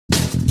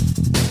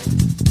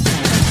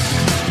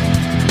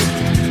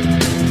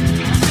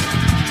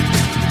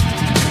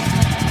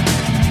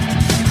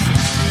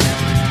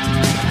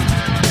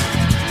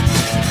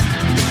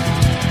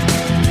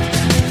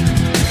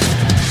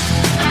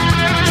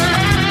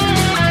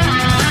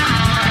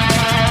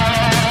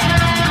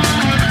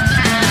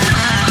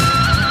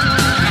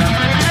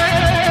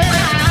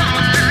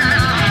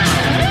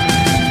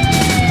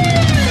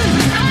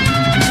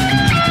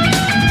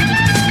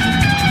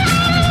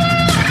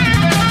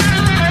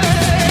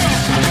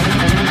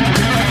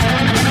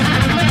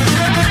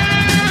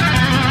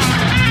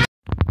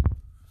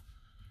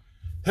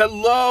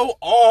Hello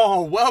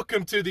all,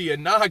 welcome to the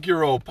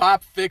inaugural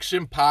Pop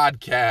Fiction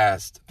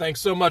Podcast.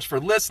 Thanks so much for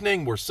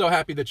listening. We're so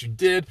happy that you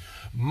did.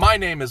 My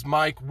name is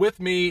Mike. With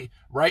me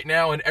right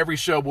now in every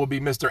show will be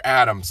Mr.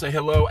 Adam. Say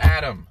hello,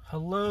 Adam.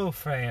 Hello,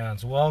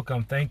 fans.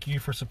 Welcome. Thank you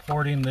for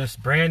supporting this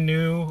brand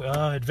new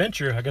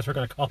adventure, I guess we're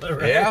going to call it,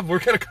 right? Yeah, we're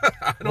going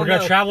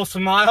to travel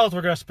some miles.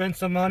 We're going to spend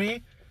some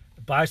money,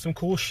 buy some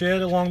cool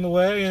shit along the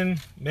way, and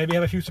maybe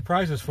have a few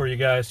surprises for you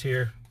guys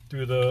here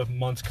through the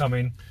months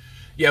coming.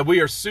 Yeah, we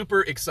are super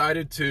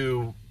excited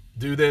to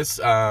do this.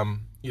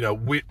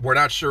 We're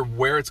not sure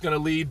where it's going to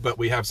lead, but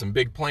we have some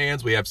big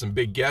plans. We have some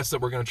big guests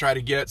that we're going to try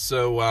to get.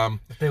 So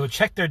if they would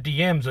check their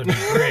DMs, it'd be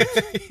great.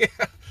 Yeah.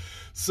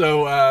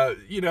 So,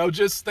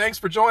 just thanks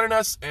for joining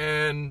us,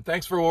 and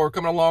thanks for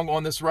coming along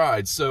on this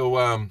ride.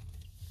 So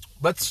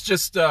let's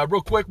just,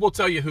 real quick, we'll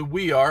tell you who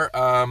we are.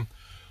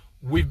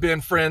 We've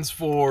been friends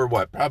for,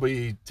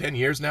 probably 10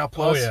 years now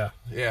plus? Oh, yeah.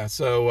 Yeah,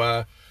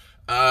 so...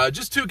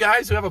 just two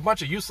guys who have a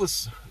bunch of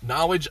useless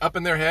knowledge up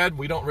in their head.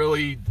 We don't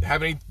really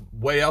have any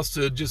way else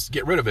to just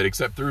get rid of it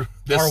except through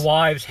this. Our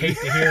wives hate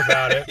to hear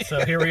about it,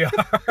 so here we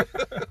are.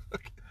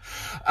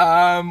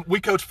 We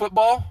coach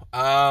football.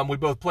 We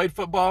both played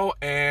football,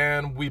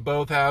 and we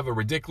both have a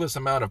ridiculous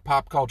amount of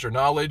pop culture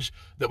knowledge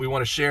that we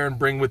want to share and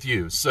bring with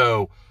you.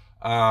 So,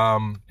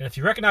 and if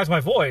you recognize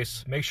my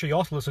voice, make sure you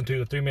also listen to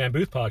the Three Man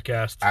Booth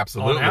podcast.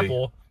 Absolutely. On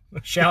Apple.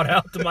 Shout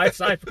out to my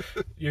side.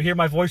 You hear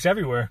my voice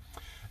everywhere.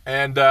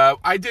 And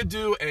I did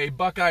do a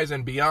Buckeyes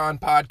and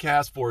Beyond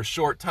podcast for a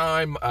short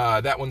time.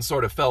 That one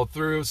sort of fell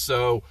through,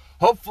 so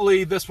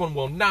hopefully this one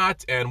will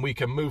not, and we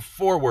can move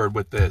forward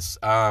with this.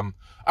 All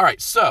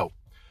right, so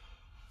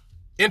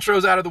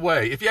intro's out of the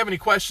way. If you have any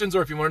questions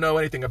or if you want to know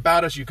anything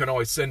about us, you can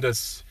always send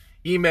us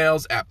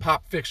emails at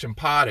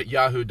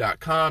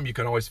popfictionpod@yahoo.com. You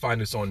can always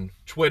find us on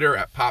Twitter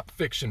at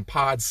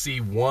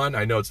popfictionpodc1.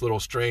 I know it's a little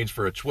strange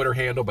for a Twitter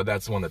handle, but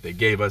that's the one that they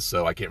gave us,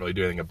 so I can't really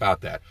do anything about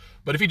that.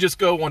 But if you just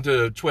go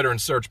onto Twitter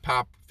and search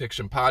Pop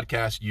Fiction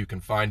Podcast, you can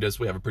find us.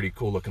 We have a pretty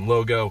cool looking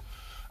logo.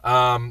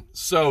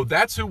 So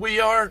that's who we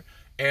are,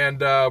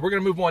 and we're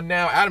going to move on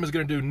now. Adam is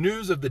going to do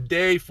news of the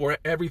day for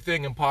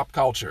everything in pop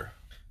culture.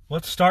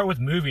 Let's start with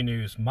movie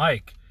news.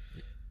 Mike,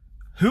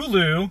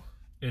 Hulu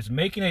is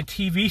making a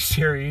TV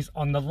series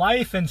on the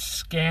life and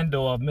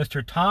scandal of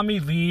Mr.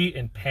 Tommy Lee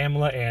and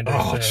Pamela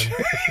Anderson.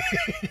 Oh,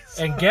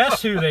 and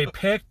guess who they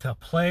picked to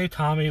play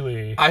Tommy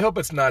Lee? I hope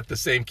it's not the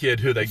same kid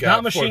who they got.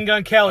 Not Machine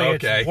Gun Kelly.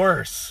 Okay. It's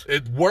worse.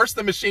 It's worse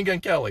than Machine Gun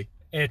Kelly.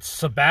 It's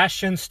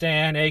Sebastian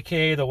Stan,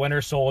 a.k.a. the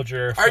Winter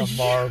Soldier from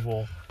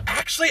Marvel.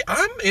 Actually,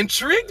 I'm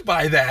intrigued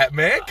by that,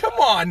 man. Come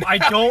on. I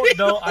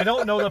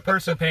don't know the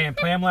person playing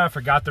Pamela. I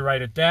forgot to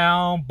write it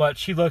down, but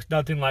she looks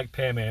nothing like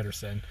Pam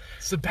Anderson.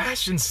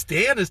 Sebastian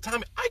Stan is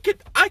Tommy. I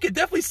could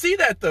definitely see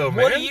that though,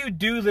 man. What do you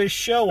do this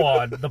show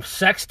on? The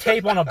sex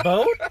tape on a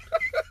boat?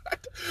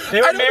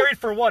 They were married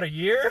for what, a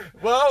year?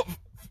 Well,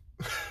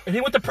 and he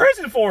went to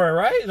prison for it,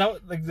 right?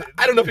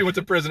 I don't know if he went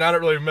to prison. I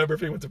don't really remember if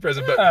he went to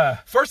prison.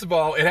 But first of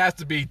all, it has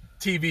to be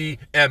TV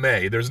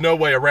MA. There's no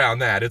way around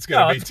that. It's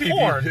going to be TV.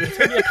 Porn. It's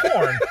going to be a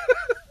porn.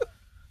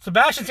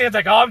 Sebastian Stan's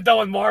like, I'm done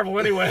with Marvel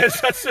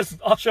anyways.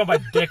 I'll show my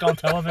dick on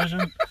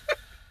television.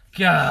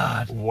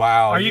 God.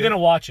 Wow. Are you going to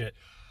watch it?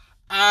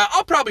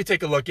 I'll probably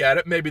take a look at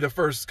it, maybe the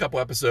first couple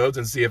episodes,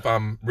 and see if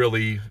I'm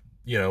really,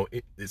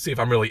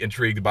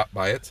 intrigued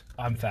by it.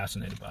 I'm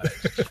fascinated by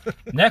it.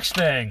 Next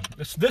thing,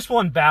 this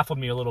one baffled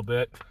me a little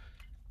bit.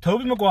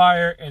 Tobey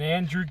Maguire and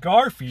Andrew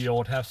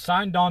Garfield have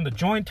signed on to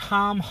join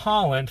Tom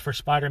Holland for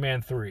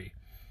Spider-Man 3.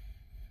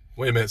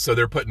 Wait a minute, so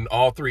they're putting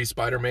all three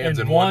Spider-Mans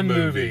in one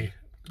movie?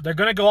 They're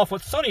going to go off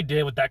what Sony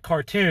did with that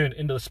cartoon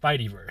into the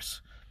Spideyverse.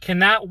 Can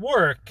that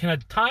work? Can a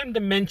time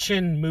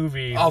dimension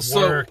movie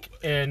work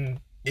in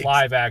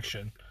live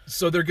action?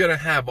 So they're going to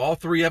have all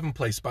three of them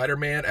play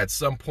Spider-Man at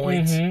some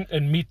point? Mm-hmm,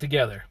 and meet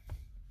together.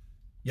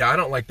 Yeah, I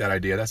don't like that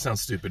idea. That sounds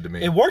stupid to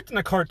me. It worked in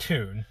a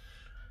cartoon.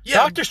 Yeah.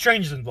 Doctor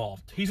Strange is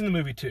involved. He's in the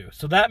movie too.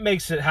 So that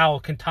makes it how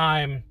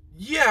time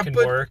can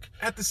work.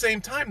 At the same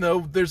time,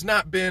 though, there's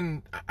not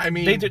been... I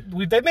mean...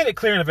 They made it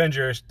clear in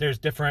Avengers there's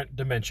different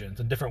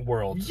dimensions and different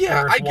worlds.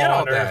 Yeah, Earth, I get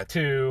all Earth that.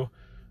 2.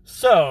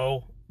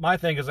 So... my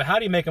thing is, how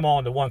do you make them all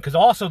into one? Because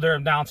also they're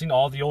announcing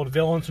all the old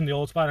villains from the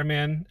old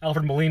Spider-Man.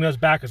 Alfred Molina's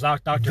back as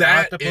Dr. Octopus.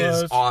 That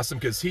is awesome,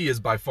 because he is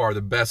by far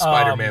the best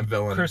Spider-Man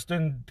villain.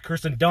 Kirsten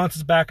Dunst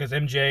is back as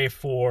MJ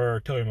for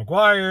Tobey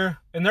Maguire.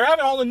 And they're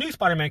having all the new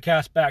Spider-Man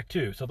cast back,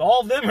 too. So all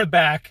of them are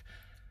back,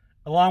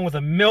 along with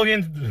a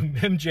million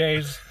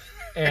MJs.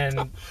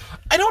 And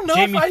I don't know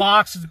Jamie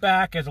Foxx is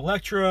back as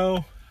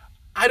Electro.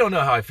 I don't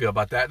know how I feel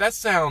about that. That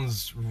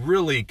sounds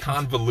really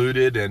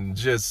convoluted and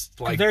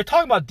just like... They're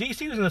talking about DC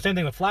doing the same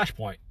thing with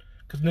Flashpoint.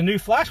 Because in the new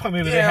Flashpoint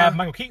movie, they have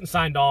Michael Keaton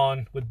signed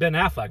on with Ben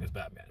Affleck as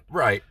Batman.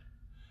 Right.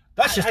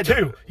 That's just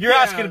two. You're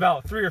asking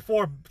about 3 or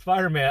 4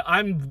 Spider-Man.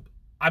 I'm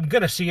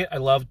going to see it. I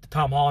love the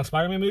Tom Holland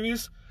Spider-Man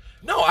movies.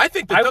 No, I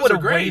think that those are great. I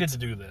would have waited to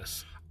do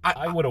this.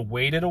 I would have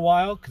waited a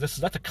while, because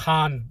that's a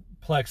con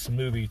complex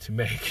movie to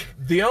make.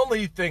 The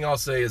only thing I'll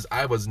say is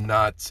I was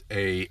not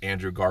a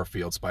Andrew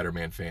Garfield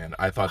Spider-Man fan.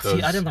 I thought those.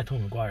 See, I didn't like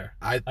Tobey Maguire.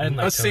 I didn't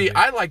like see. Tobey.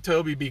 I like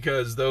Tobey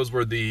because those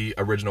were the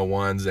original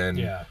ones, and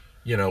Yeah.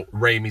 you know,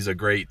 Raimi's a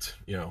great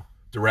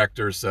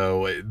director,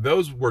 so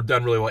those were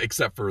done really well,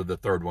 except for the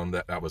third one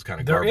that was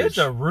kind of There garbage. is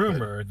a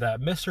rumor that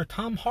Mr.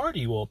 Tom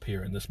Hardy will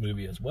appear in this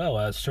movie as well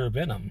as Sir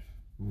Venom.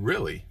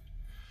 Really?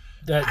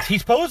 That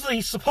he's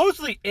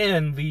supposedly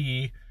in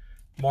the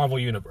Marvel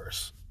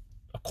universe,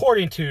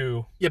 according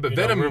to But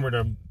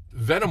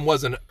Venom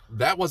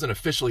wasn't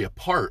officially a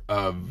part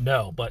of.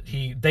 No, but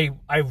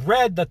I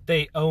read that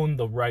they own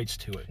the rights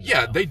to it.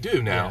 Yeah, now. they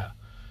do now. Yeah.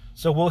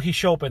 So will he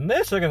show up in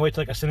this? Or they're gonna wait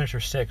till like a Sinister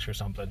Six or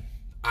something.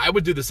 I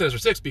would do the Sinister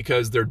Six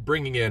because they're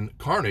bringing in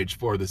Carnage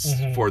for the Woody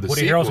sequel.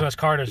 Harrelson as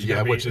Carnage.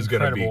 Which is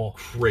going to be incredible.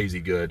 crazy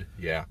good.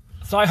 Yeah.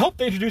 So I hope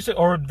they introduce it,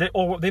 or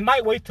they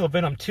might wait till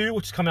Venom 2,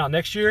 which is coming out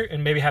next year,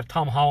 and maybe have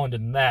Tom Holland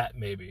in that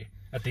maybe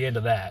at the end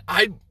of that.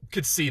 I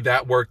could see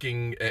that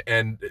working.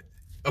 And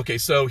okay,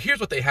 so here's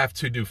what they have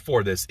to do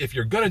for this. If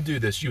you're going to do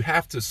this, you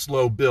have to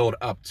slow build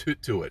up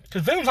to it.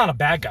 Because Venom's not a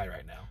bad guy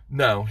right now.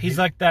 No, He's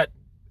like that.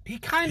 He's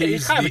kind of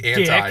a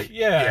anti. dick.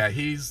 Yeah,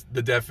 he's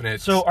the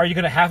definite. So are you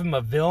going to have him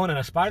a villain in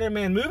a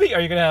Spider-Man movie? Or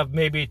are you going to have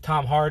maybe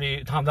Tom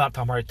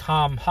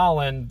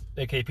Holland,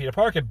 aka Peter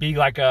Parker, be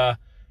like a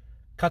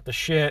cut the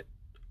shit,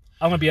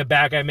 I'm going to be a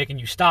bad guy making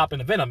you stop in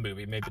a Venom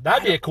movie? Maybe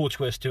that'd be a cool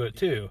twist to it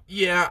too.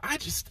 Yeah, I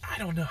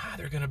don't know how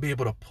they're going to be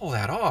able to pull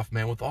that off,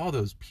 man, with all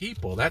those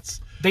people.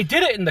 They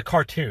did it in the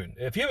cartoon.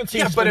 If you haven't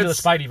seen Into the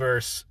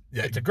Spideyverse,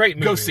 it's a great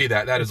movie. Go see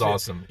that. That is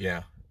awesome.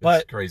 Yeah.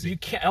 But it's crazy.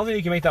 I don't think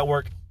you can make that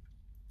work.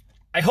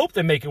 I hope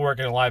they make it work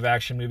in a live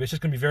action movie. It's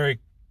just going to be very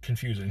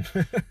confusing.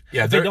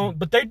 Yeah,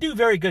 but they do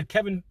very good.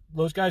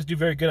 Those guys do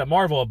very good at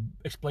Marvel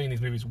explaining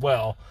these movies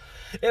well.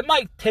 It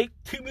might take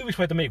 2 movies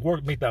for it to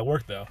make that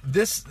work though.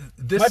 This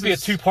might be a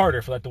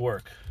 2-parter for that to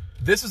work.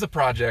 This is a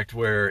project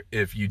where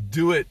if you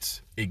do it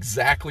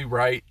exactly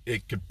right,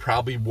 it could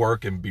probably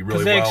work and be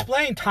really well. Because they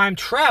explain time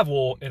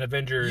travel in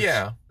Avengers,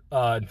 yeah,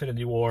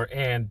 Infinity War,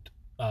 and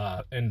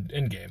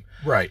Endgame.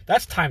 Right.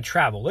 That's time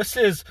travel. This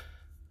is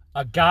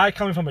a guy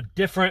coming from a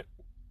different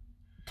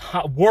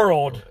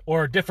world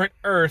or a different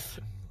Earth.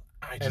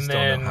 I just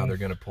don't know how they're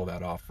going to pull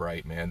that off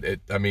right, man.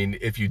 I mean,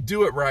 if you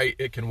do it right,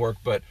 it can work,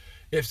 but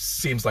it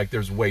seems like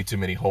there's way too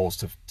many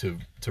holes to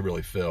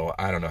really fill.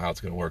 I don't know how it's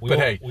going to work.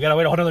 Hey, we got to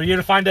wait a whole other year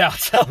to find out.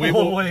 So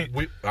we'll wait.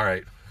 All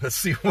right. Let's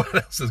see what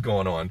else is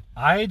going on.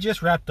 I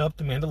just wrapped up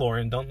The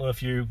Mandalorian. Don't know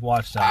if you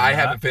watched that. I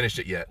haven't finished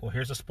it yet. Well,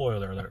 here's a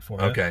spoiler alert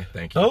for you. Okay,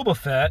 thank you. Boba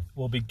Fett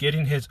will be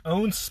getting his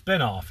own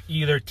spinoff,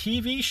 either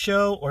TV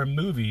show or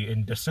movie,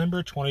 in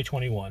December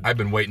 2021. I've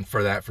been waiting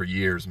for that for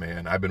years,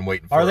 man. I've been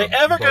waiting for Are they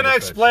ever going to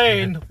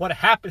explain what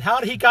happened?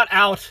 How he got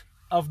out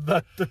of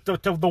the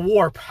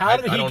warp? How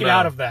did he get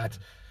out of that?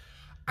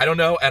 I don't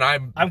know,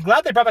 and I'm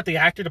glad they brought back the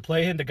actor to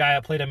play him, the guy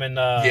that played him in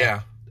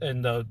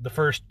in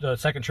the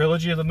second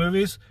trilogy of the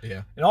movies.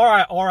 Yeah. And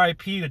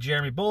R.I.P. to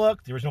Jeremy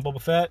Bulloch, the original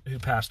Boba Fett, who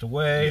passed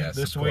away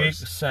this week.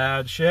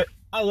 Sad shit.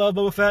 I love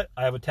Boba Fett.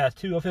 I have a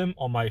tattoo of him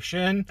on my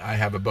shin. I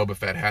have a Boba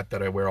Fett hat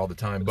that I wear all the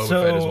time. Boba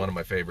Fett is one of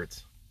my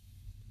favorites.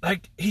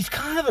 Like, he's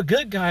kind of a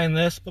good guy in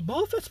this, but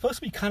Boba Fett's supposed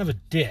to be kind of a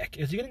dick.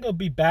 Is he going to go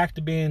be back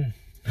to being...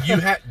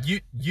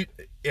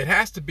 It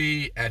has to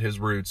be at his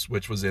roots,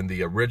 which was in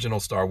the original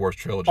Star Wars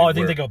trilogy. Oh, I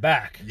think they go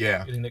back.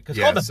 Yeah.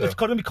 Because it's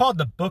going to be called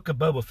The Book of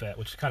Boba Fett,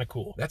 which is kind of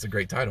cool. That's a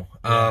great title.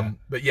 Yeah.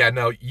 But yeah,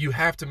 no, you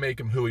have to make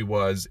him who he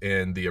was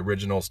in the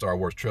original Star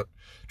Wars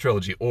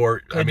trilogy.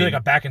 Or, I mean, like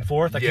a back and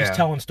forth. Like he's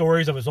telling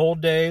stories of his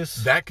old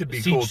days. That could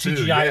be cool too.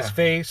 CGI his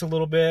face a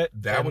little bit.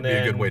 That would be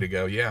a good way to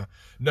go, yeah.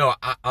 No,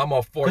 I'm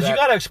all for that. Because you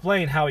got to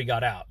explain how he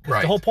got out.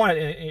 Because the whole point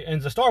in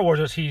the Star Wars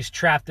is he's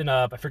trapped in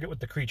I forget what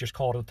the creature's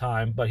called at the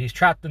time, but he's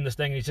trapped in this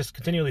thing and he's just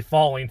continually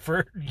falling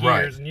for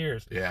years and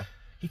years. Yeah.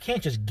 He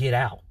can't just get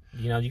out.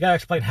 You know, you got to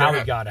explain how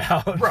he got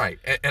out. Right.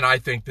 And I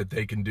think that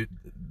they can do...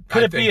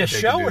 Could it be a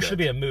show or should it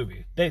be a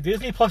movie?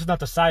 Disney Plus has not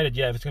decided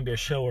yet if it's going to be a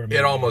show or a movie.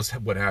 It almost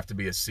would have to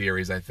be a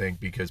series, I think,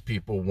 because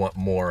people want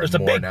more. There's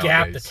and more a big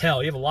gap to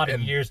tell. You have a lot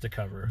of years to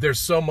cover. There's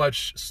so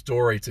much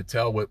story to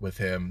tell with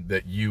him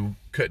that you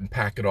couldn't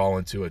pack it all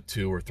into a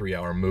 2 or 3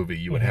 hour movie.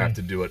 You would have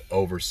to do it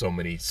over so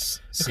many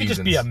seasons. It could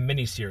just be a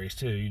mini series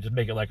too. You just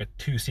make it like a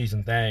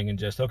 2-season thing and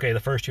just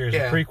the first year is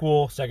a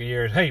prequel, second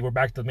year is hey, we're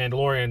back to the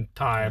Mandalorian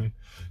time.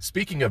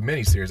 Speaking of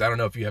miniseries, I don't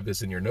know if you have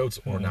this in your notes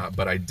or not,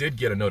 but I did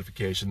get a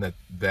notification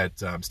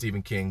that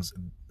Stephen King's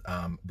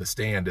The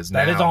Stand is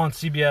now... That is on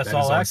CBS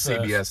All Access.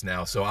 That is on CBS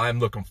now, so I'm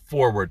looking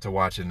forward to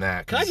watching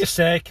that. Can I just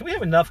say, can we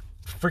have enough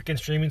freaking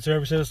streaming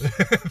services?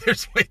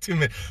 There's way too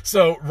many.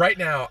 So right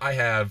now I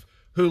have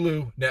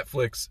Hulu,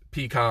 Netflix,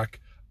 Peacock.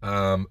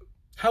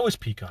 How is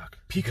Peacock?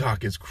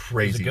 Peacock is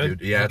crazy,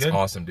 dude. Yeah, it's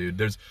awesome,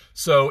 dude.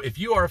 So if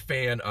you are a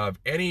fan of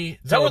any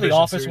is that where The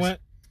Office series, went?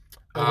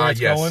 Where it's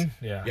going?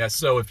 Yeah.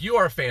 So if you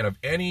are a fan of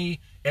any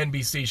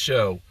NBC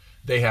show,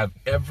 they have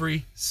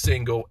every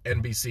single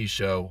NBC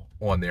show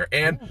on there.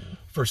 And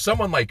for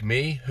someone like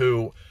me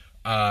who,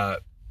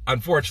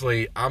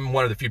 unfortunately, I'm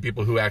one of the few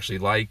people who actually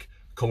like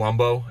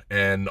Columbo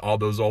and all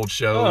those old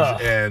shows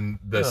and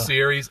the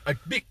series.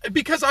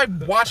 Because I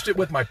watched it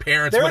with my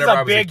parents There's whenever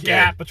I a was a kid. big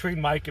gap between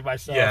Mike and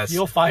myself. Yes.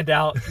 You'll find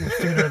out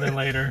sooner than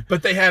later.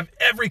 But they have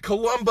every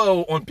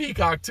Columbo on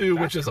Peacock too,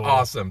 which is cool.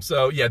 awesome.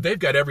 So yeah, they've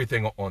got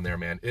everything on there,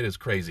 man. It is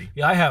crazy.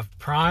 Yeah, I have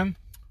Prime,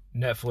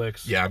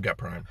 Netflix. Yeah, I've got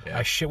Prime.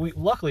 Yeah.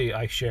 Luckily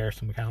I share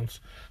some accounts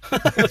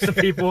with some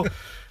people,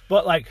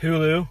 but like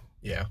Hulu.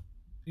 Yeah.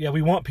 Yeah,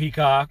 we want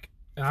Peacock,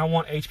 and I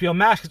want HBO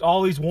Max because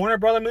all these Warner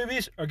Brother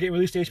movies are getting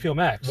released to HBO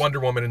Max. Wonder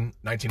Woman in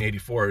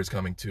 1984 is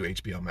coming to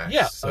HBO Max.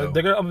 Yeah, so.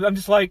 I'm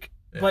just like,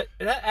 but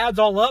that adds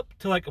all up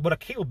to like what a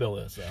cable bill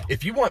is. So.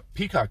 If you want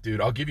Peacock, dude,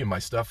 I'll give you my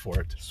stuff for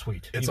it.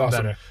 Sweet, It's even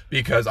awesome better.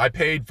 because I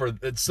paid for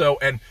it. So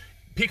and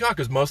Peacock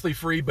is mostly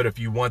free, but if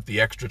you want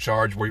the extra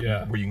charge where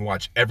you can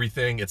watch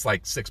everything, it's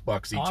like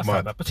 $6 each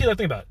month. But see, the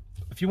thing about it,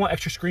 if you want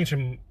extra screens for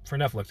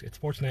Netflix, it's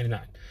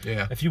 $14.99.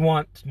 Yeah. If you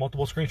want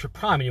multiple screens for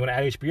Prime and you want to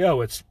add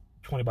HBO, it's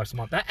 $20 a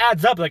month. That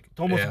adds up like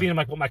to almost being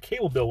like what my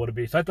cable bill would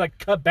be. So I have to like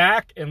cut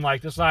back and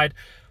like decide.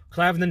 Cause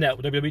I have the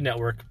WWE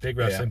Network, big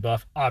wrestling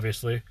buff,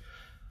 obviously.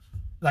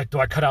 Like, do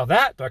I cut out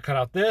that? Do I cut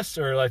out this?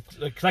 Or like,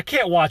 because I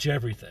can't watch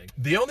everything.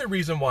 The only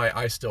reason why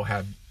I still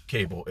have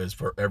cable is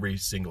for every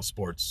single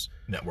sports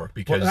network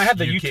because I have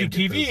the you YouTube can't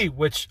get TV, those.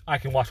 which I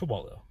can watch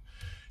football though.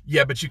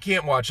 Yeah, but you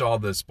can't watch all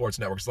the sports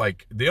networks.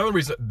 Like the only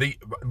reason, the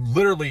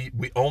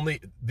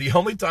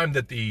only time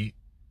that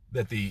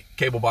the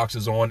cable box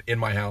is on in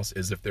my house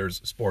is if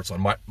there's sports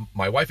on.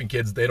 My wife and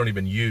kids, they don't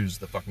even use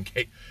the fucking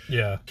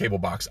cable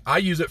box. I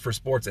use it for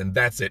sports and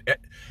that's it.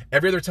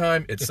 Every other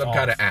time it's some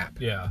kind of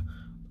app. Yeah.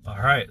 All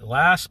right.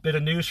 Last bit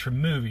of news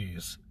from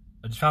movies.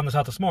 I just found this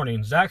out this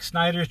morning. Zack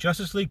Snyder's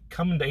Justice League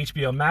coming to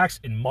HBO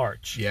Max in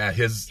March. Yeah,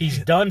 he's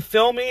done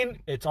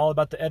filming. It's all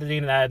about the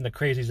editing and adding the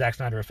crazy Zack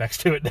Snyder effects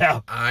to it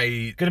now.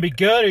 Gonna be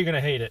good or you're gonna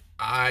hate it?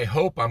 I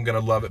hope I'm gonna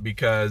love it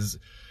because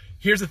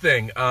here's the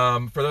thing.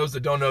 For those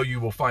that don't know,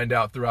 you will find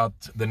out throughout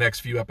the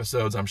next few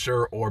episodes, I'm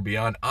sure, or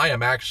beyond. I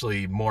am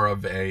actually more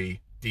of a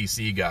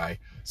DC guy,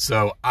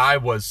 so I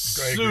was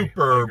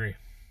super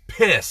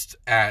pissed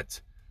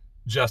at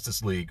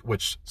Justice League,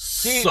 which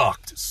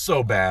sucked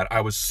so bad.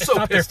 I was so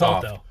pissed off. It's not their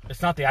fault, though.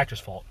 It's not the actor's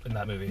fault in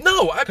that movie.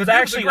 No, because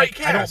actually, great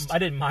cast. I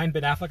didn't mind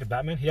Ben Affleck as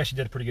Batman. He actually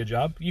did a pretty good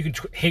job. You can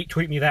hate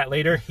tweet me that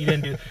later. He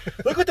didn't do.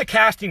 Look what the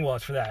casting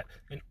was for that.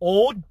 An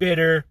old,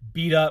 bitter,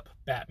 beat up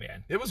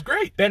Batman. It was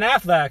great. Ben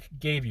Affleck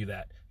gave you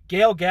that.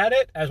 Gail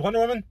Gadot as Wonder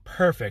Woman,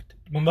 perfect.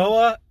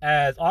 Momoa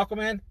as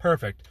Aquaman,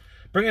 perfect.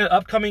 Bringing an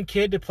upcoming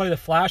kid to play the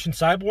Flash and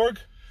Cyborg,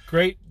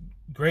 great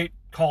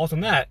calls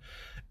on that.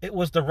 It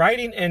was the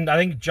writing and I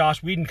think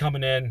Joss Whedon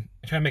coming in and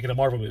trying to make it a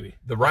Marvel movie.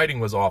 The writing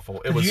was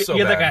awful. It was so bad.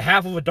 You had like a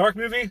half of a dark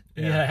movie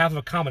and you had half of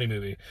a comedy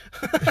movie.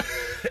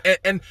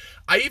 and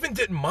I even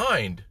didn't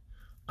mind.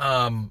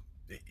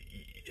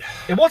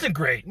 It wasn't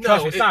great.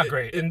 No, it's not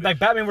great. And like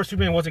Batman vs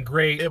Superman wasn't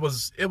great. It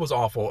was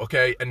awful.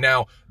 Okay, and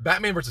now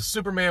Batman vs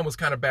Superman was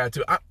kind of bad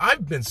too.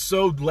 I've been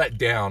so let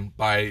down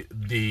by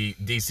the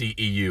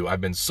DCEU.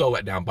 I've been so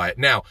let down by it.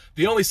 Now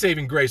the only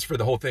saving grace for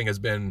the whole thing has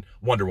been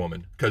Wonder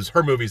Woman because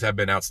her movies have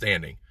been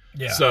outstanding.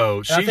 Yeah.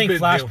 So I think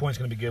Flashpoint's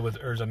going to be good with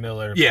Ezra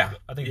Miller. Yeah.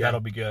 I think that'll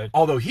be good.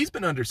 Although he's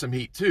been under some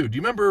heat too. Do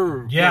you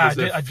remember? Yeah,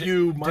 a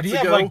few months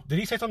ago. Did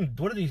he say something?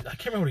 What did he? I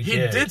can't remember what he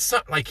did. He did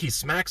something like he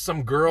smacked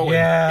some girl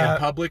in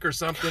public or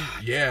something.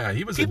 God. Yeah,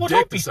 he was a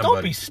dick to somebody.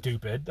 Don't be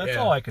stupid. That's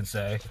all I can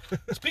say.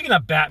 Speaking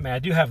of Batman, I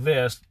do have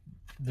this.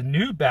 The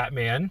new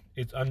Batman.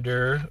 It's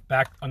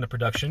back under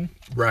production.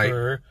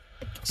 Right.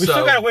 We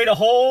still got to wait a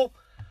whole.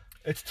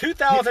 It's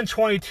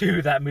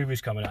 2022. That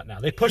movie's coming out now.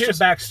 They pushed it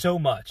back so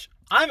much.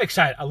 I'm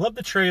excited. I love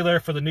the trailer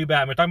for the new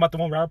Batman. We're talking about the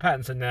one with Robert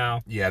Pattinson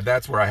now. Yeah,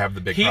 that's where I have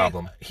the big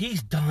problem.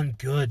 He's done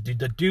good, dude.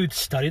 The dude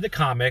studied the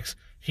comics.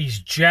 He's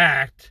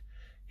jacked.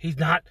 He's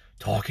not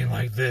talking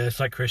like this,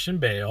 like Christian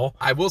Bale.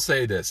 I will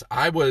say this.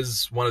 I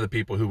was one of the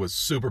people who was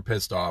super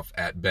pissed off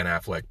at Ben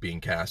Affleck being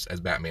cast as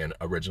Batman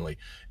originally.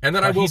 And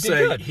then I will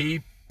say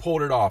he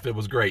pulled it off. It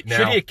was great. Now,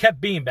 should he have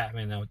kept being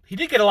Batman, though? He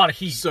did get a lot of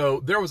heat.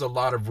 So there was a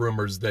lot of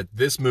rumors that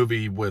this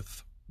movie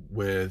with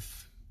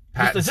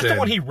Pattinson... Is this the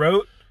one he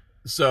wrote?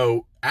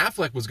 So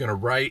Affleck was going to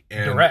write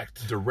and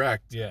direct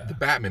the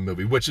Batman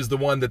movie, which is the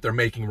one that they're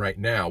making right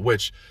now.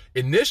 Which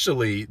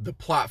initially the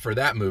plot for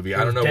that movie,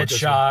 I don't know what this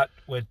Deadshot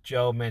with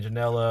Joe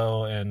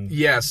Manganiello and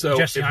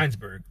Jesse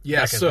Einsberg.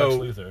 Yeah,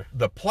 so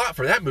the plot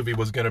for that movie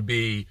was going to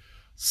be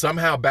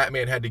somehow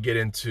Batman had to get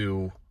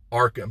into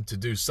Arkham to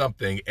do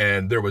something,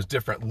 and there was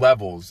different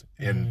levels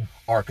in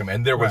Arkham,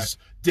 and there was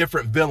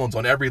different villains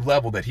on every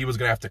level that he was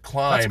going to have to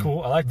climb. That's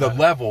cool. I like the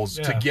levels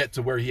to get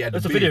to where he had to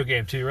be. That's a video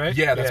game too, right?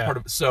 Yeah, that's part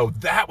of it. So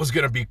that was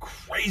going to be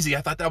crazy.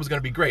 I thought that was going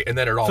to be great, and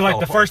then it all fell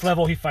apart. The first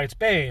level he fights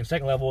Bane,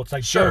 second level it's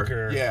like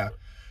Joker. Yeah.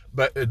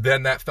 But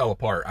then that fell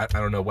apart. I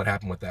don't know what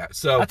happened with that.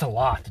 So that's a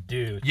lot to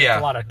do. Yeah, that's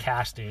a lot of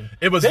casting.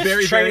 It was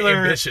very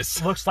ambitious.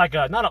 Looks like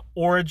not an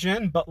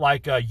origin, but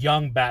like a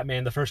young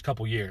Batman the first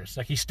couple years.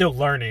 Like he's still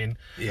learning.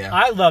 Yeah,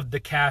 I loved the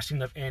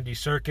casting of Andy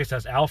Serkis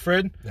as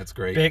Alfred. That's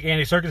great. Big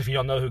Andy Serkis. If you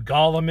don't know who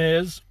Gollum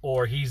is,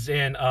 or he's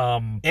in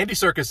Andy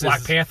Serkis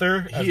Black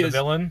Panther as the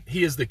villain.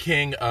 He is the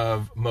king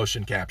of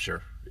motion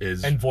capture.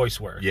 is and voice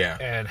work. Yeah.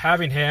 And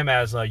having him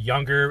as a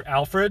younger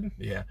Alfred.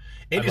 Yeah.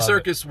 Andy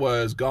Serkis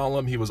was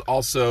Gollum. He was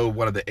also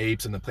one of the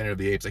apes in the Planet of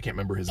the Apes. I can't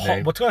remember his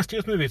name. What's going to steal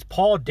this movie is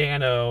Paul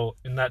Dano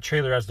in that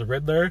trailer as the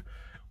Riddler.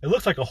 It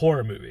looks like a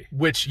horror movie.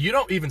 Which you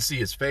don't even see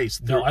his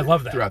face No, I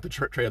love that. throughout the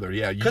trailer.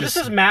 Yeah. Because this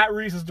is Matt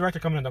Reeves as director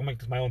coming in. I'll make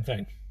this my own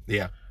thing.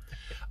 Yeah.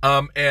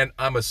 And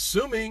I'm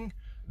assuming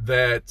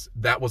that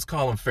was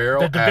Colin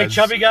Farrell. The big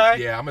chubby guy?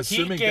 Yeah, I'm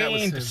assuming he that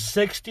was gained him.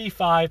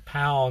 65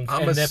 pounds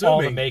I'm and then all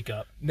the assuming.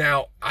 makeup.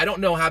 Now, I don't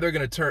know how they're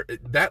going to turn...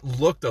 That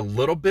looked a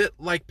little bit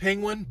like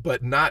Penguin,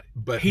 but not...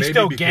 But He's maybe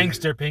still because-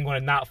 gangster Penguin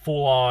and not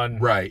full on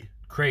Right.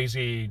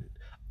 crazy.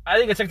 I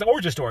think it's like the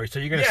origin story, so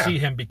you're going to Yeah. see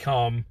him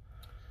become...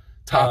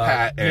 Top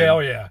hat and... yeah, oh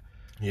yeah.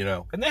 You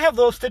know. And they have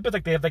those tidbits,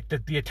 like they have like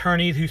the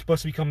attorney who's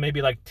supposed to become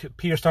maybe like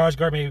Peter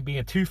Sarsgaard, maybe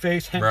being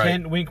Two-Face, hint, Right.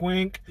 hint, wink,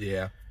 wink.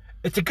 Yeah.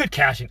 It's a good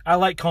casting. I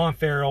like Colin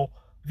Farrell.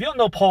 If you don't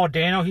know Paul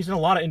Dano, he's in a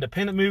lot of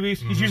independent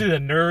movies. He's Mm-hmm. usually the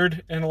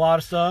nerd in a lot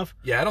of stuff,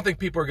 Yeah, I don't think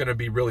people are going to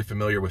be really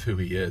familiar with who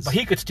he is. but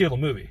he could steal the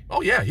movie.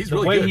 Oh, yeah, he's The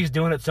really way good. he's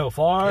doing it so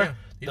far, Yeah,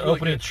 he's the really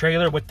opening good.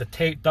 trailer with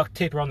the duct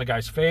tape around the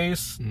guy's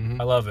face, Mhm.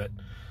 I love it.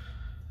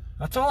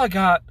 That's all I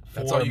got for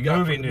That's all you got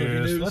movie for the movie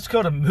news. news? Let's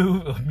go to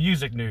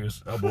music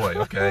news. Oh, boy,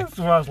 okay. That's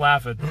where I was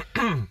laughing.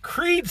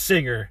 Creed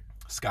singer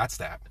Scott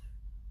Stapp.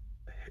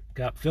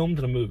 got filmed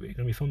in a movie.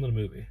 Gonna be filmed in a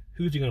movie.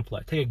 Who's he gonna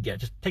play? Take a guess.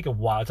 Just take a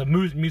while. It's a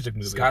music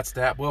movie. Scott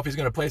Stapp. Well, if he's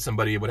going to play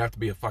somebody, it would have to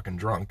be a fucking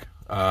drunk.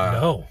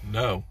 No.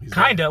 No. He's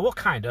Kinda. Well,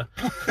 kinda.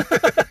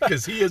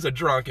 Because he is a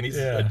drunk and he's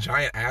Yeah. a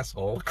giant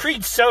asshole.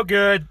 Creed's so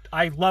good.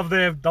 I love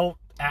them. Don't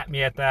at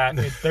me at that.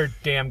 They're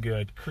damn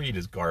good. Creed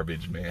is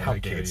garbage, man. How I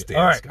dare can't you. stand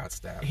All right. Scott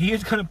Stapp. He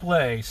is gonna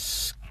play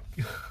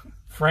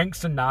Frank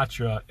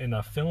Sinatra in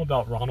a film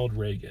about Ronald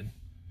Reagan.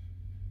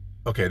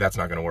 Okay, that's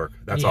not going to work.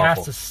 That's he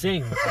awful. has to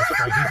sing as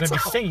Frank. He's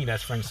gonna be singing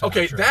as Frank Sinatra.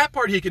 Okay, that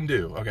part he can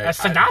do. Okay, as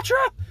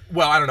Sinatra?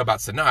 well, I don't know about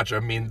Sinatra. I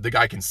mean, the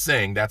guy can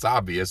sing. That's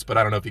obvious. But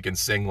I don't know if he can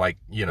sing like,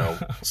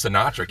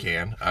 Sinatra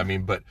can. I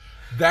mean, but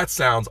that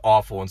sounds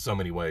awful in so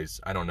many ways.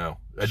 I don't know.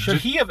 Should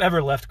he have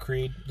ever left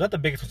Creed? Was that the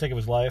biggest mistake of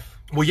his life?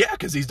 Well, yeah,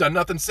 because he's done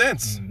nothing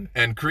since.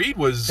 And Creed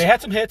was... They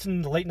had some hits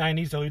in the late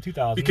 90s, early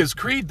 2000s. Because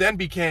Creed then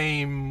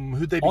became...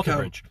 Who'd they become? Alter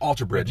Bridge.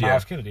 Alter Bridge, With yeah.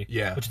 Miles Kennedy.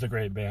 Yeah. Which is a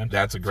great band.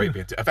 That's a great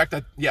band, too. In fact,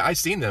 I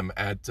seen them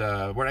at...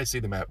 where did I see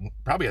them at?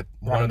 Probably at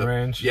one Rock of the... and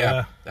Range,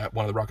 Yeah, at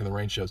one of the Rock and the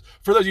Range shows.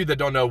 For those of you that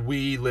don't know,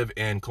 we live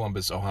in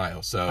Columbus,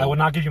 Ohio, so... I will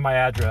not give you my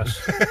address.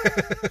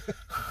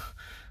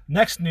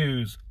 Next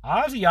news.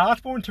 Ozzy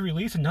Osbourne to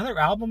release another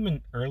album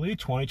in early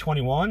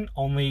 2021,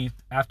 only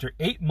after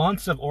 8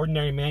 months of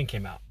Ordinary Man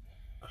came out.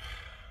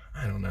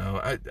 I don't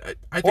know. I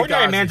think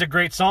Ordinary Ozzy, Man's a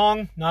great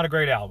song, not a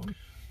great album.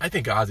 I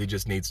think Ozzy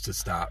just needs to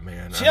stop,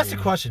 man. See, that's the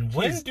question.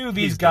 When he's- do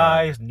these he's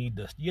guys need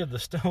this? You have the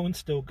Stones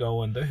still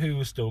going, the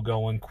Who's still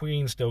going,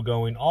 Queen's still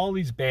going, all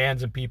these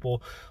bands and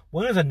people.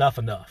 When is enough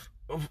enough?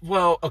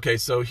 Well, okay,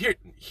 so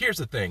here's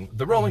the thing.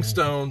 The Rolling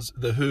Stones,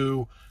 The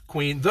Who,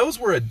 Queen, those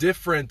were a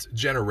different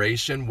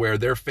generation where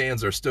their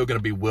fans are still going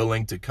to be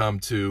willing to come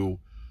to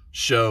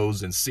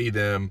shows and see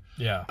them.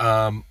 Yeah.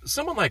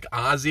 Someone like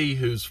Ozzy,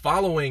 whose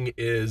following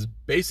is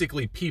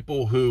basically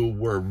people who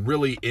were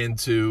really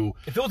into...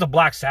 If it was a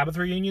Black Sabbath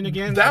reunion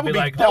again, That I'd would be,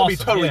 like, that would be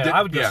awesome. totally Yeah, different.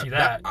 I would go see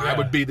that. I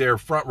would be there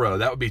front row.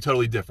 That would be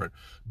totally different.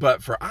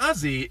 But for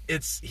Ozzy,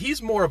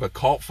 he's more of a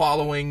cult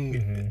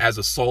following as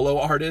a solo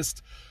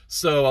artist.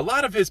 So a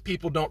lot of his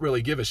people don't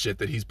really give a shit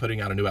that he's putting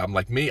out a new album.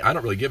 Like me, I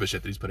don't really give a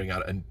shit that he's putting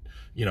out, and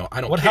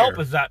I don't. What care. help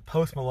is that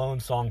Post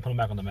Malone song put him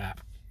back on the map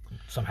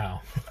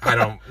somehow. I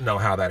don't know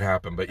how that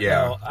happened, but yeah,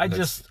 No, I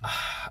just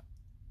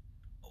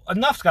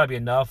enough's got to be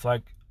enough.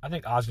 Like I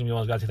think Ozzy's gonna be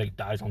one of those guys who like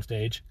dies on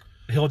stage.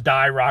 He'll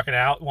die rocking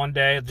out one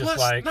day, just Plus,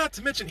 like. not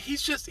to mention,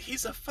 he's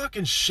a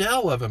fucking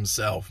shell of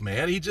himself,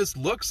 man. He just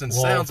looks and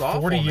Well, sounds awful.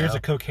 40 years now.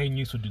 of cocaine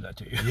use would do that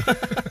to you.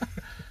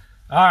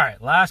 All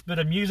right, last bit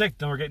of music,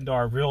 then we're getting to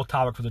our real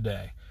topic for the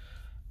day.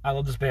 I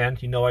love this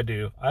band. You know I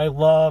do. I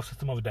love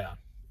System of a Down.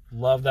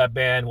 Love that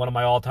band. One of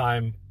my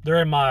all-time...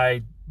 They're in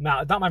my...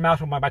 Not my mouth,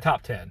 but my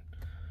top 10.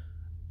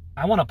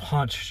 I want to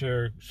punch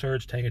Serge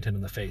Tangenton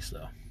in the face,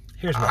 though.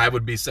 Here's why. I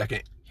would be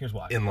second Here's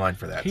why. in line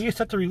for that. He is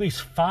set to release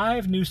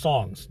 5 new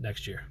songs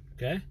next year,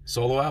 okay?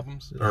 Solo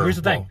albums? Here's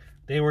the thing.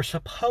 They were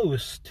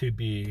supposed to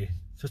be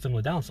System of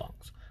a Down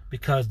songs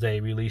because they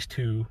released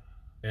 2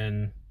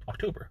 in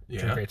October.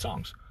 Which are Yeah. great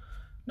songs.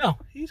 No,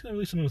 he's going to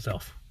release them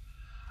himself.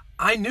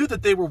 I knew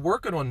that they were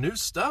working on new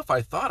stuff.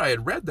 I thought I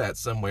had read that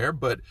somewhere,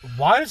 but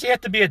Why does he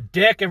have to be a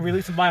dick and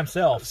release them by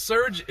himself?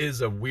 Serge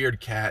is a weird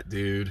cat,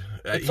 dude.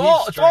 It's He's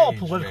all a strange,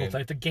 political man.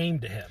 thing. It's a game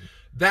to him.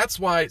 That's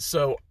why.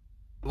 So,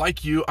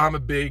 like you, I'm a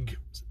big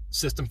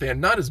System fan.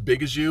 Not as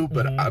big as you,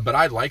 but but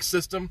I like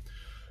System.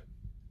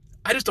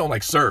 I just don't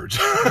like Serge.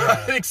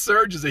 I think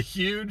Serge is a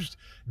huge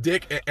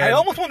dick. And I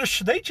almost wonder,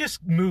 should they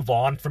just move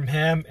on from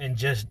him and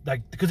just,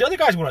 like, because the other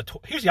guys want to,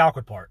 here's the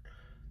awkward part.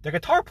 The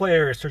guitar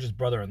player is Serge's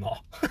brother-in-law.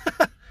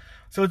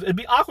 So it'd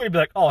be awkward to be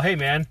like, oh, hey,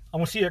 man, I'm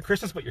going to see you at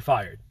Christmas, but you're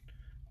fired.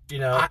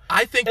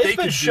 I think It's they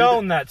been could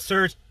shown that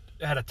Serge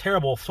had a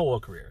terrible solo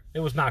career. It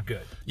was not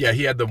good. Yeah,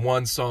 he had the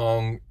one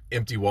song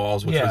 "Empty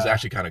Walls," which Yeah. was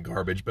actually kind of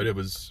garbage, but it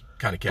was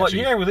kind of catchy. But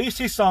you're gonna release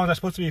these songs that's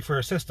supposed to be for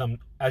a system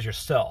as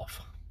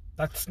yourself.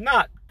 That's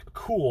not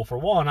cool. For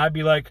one, I'd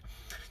be like,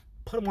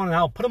 put them on an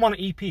album, put them on an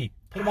EP,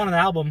 put them on an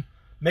album,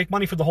 make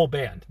money for the whole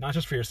band, not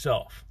just for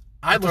yourself.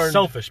 That's a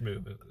selfish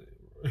move.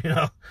 You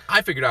know,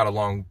 I figured out a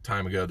long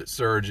time ago that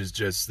Serge is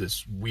just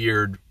this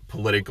weird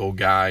political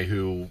guy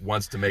who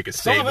wants to make a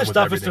statement. Some of his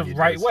stuff is the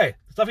right way.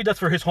 The stuff he does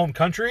for his home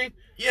country,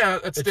 yeah,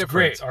 that's it's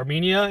different. Great.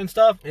 Armenia and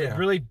stuff, yeah,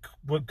 really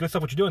good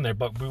stuff. What you're doing there,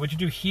 but what you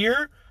do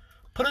here,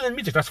 put it in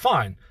music. That's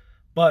fine,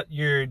 but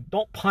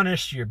don't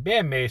punish your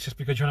bandmates just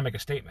because you're trying to make a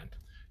statement.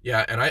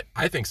 Yeah, and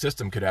I think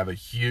System could have a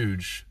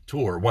huge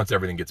tour once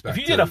everything gets back to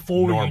normal. If you did a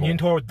full reunion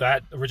tour with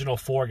that original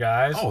 4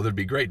 guys, oh, that'd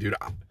be great, dude.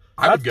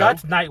 I would go.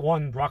 That's night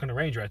 1 Rockin' the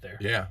Range right there.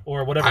 Yeah.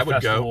 Or whatever I would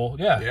festival.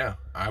 Go. Yeah. Yeah,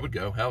 I would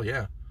go. Hell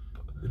yeah.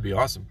 It'd be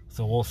awesome.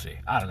 So we'll see.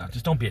 I don't know.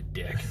 Just don't be a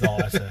dick is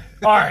all I say.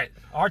 All right.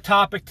 Our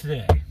topic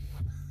today,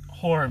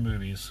 horror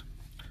movies.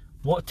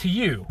 To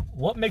you,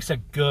 what makes a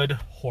good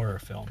horror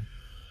film?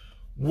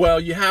 Well,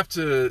 you have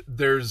to,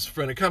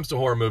 when it comes to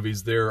horror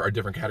movies, there are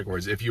different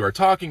categories. If you are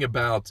talking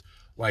about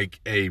like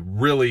a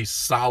really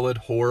solid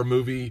horror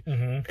movie,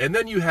 and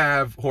then you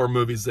have horror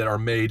movies that are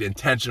made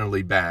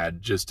intentionally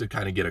bad just to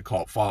kind of get a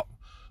cult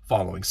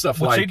following. Stuff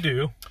Which like they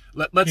do.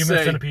 Let's Human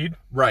say Centipede.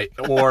 Right,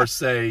 or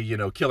say,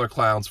 Killer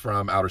Clowns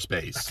from Outer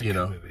Space,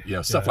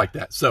 stuff like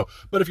that. So,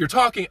 but if you're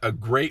talking a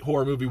great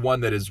horror movie,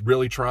 one that is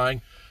really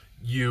trying,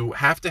 you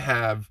have to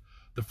have,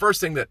 the first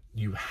thing that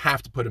you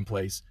have to put in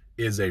place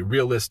is a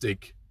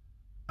realistic,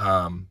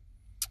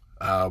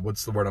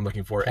 what's the word I'm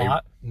looking for?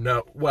 Plot?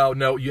 No,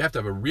 you have to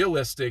have a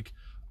realistic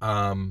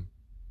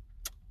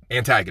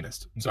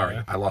antagonist. Sorry,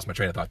 okay. I lost my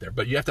train of thought there.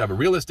 But you have to have a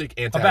realistic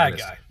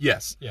antagonist. A bad guy.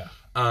 Yes. Yeah.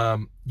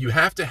 You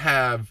have to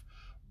have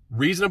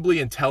reasonably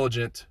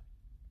intelligent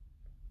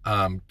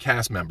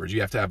cast members.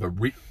 You have to have a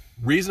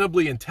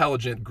reasonably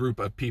intelligent group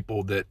of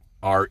people that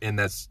are in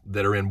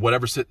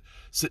whatever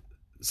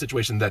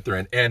situation that they're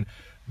in. And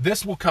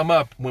this will come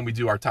up when we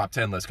do our top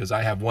 10 list, because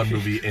I have one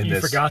movie in you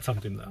this. You forgot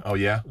something, though. Oh,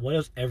 yeah? What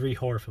does every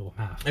horror film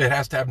have? It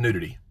has to have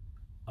nudity.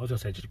 I was going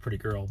to say just a pretty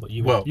girl, but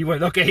you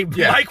went, okay,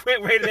 yeah. Mike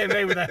went right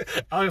away with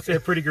that. I was going to say a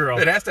pretty girl.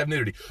 It has to have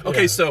nudity.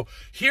 Okay, so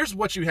here's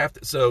what you have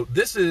to, so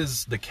this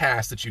is the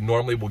cast that you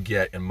normally will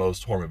get in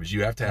most horror movies.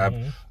 You have to have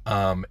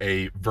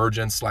a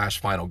virgin /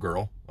 final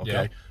girl, okay?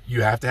 Yeah.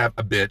 You have to have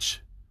a bitch,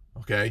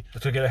 okay?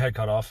 To get a head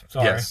cut off.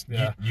 Sorry. Yes.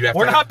 Yeah.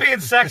 We're not being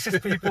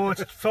sexist, people.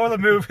 It's for the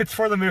movie. It's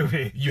for the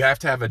movie. You have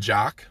to have a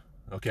jock,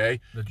 okay?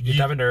 You have to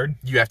have a nerd.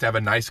 You have to have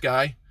a nice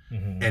guy.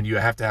 And you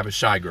have to have a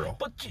shy girl.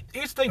 But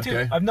here's the thing,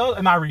 too. I've noticed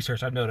in my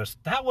research, I've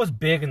noticed that was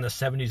big in the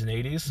 70s and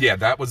 80s. Yeah,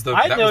 that was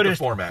the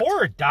format.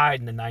 Horror died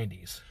in the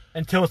 90s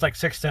until it's like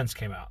Sixth Sense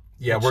came out.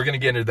 Yeah, we're going to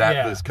get into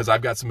that list because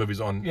I've got some movies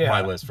on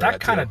my list for that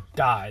kind of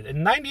died.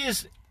 In the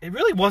 90s, it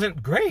really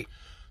wasn't great.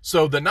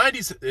 So the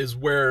 90s is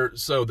where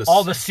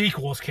all the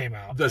sequels came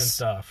out and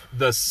stuff.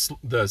 The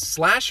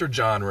slasher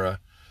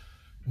genre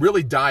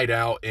really died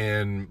out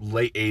in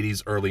late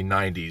 80s, early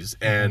 90s,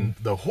 and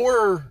the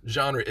horror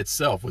genre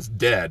itself was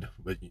dead,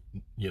 but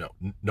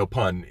no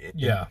pun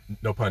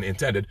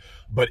intended,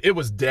 but it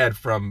was dead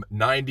from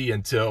 90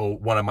 until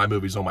one of my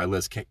movies on my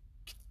list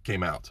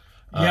came out.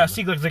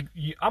 See, like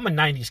I'm a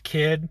 90s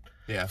kid,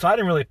 so I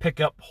didn't really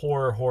pick up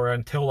horror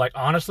until, like,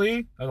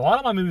 honestly, a lot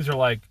of my movies are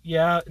like,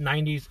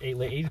 90s,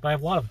 late 80s, but I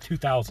have a lot of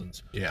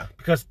 2000s. Yeah.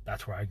 Because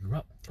that's where I grew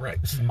up. Right.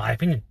 This is my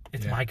opinion.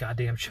 It's my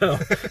goddamn show.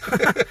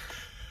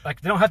 Like,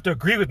 they don't have to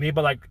agree with me,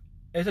 but, like,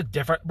 it's a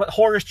different... But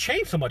horror has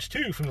changed so much,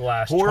 too, from the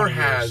last 20 years. Horror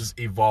has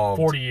evolved...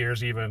 40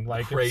 years, even.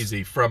 Like,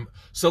 crazy.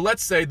 So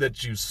let's say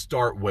that you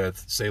start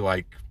with, say,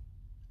 like,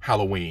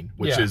 Halloween,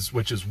 which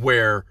is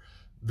where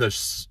the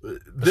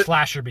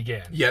slasher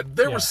began. Yeah,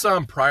 there were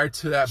some prior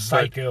to that.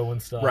 Psycho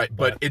and stuff. Right,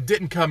 but it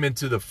didn't come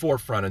into the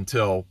forefront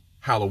until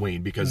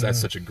Halloween, because that's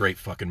such a great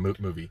fucking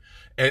movie.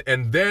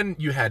 And then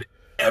you had...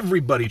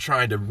 everybody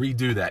trying to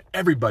redo that.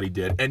 Everybody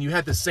did. And you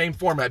had the same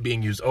format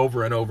being used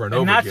over and over and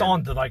over again.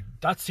 And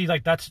that's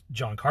that's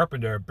John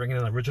Carpenter bringing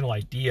an original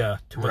idea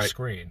to the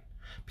screen.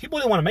 People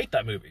didn't want to make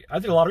that movie. I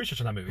did a lot of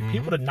research on that movie.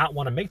 People did not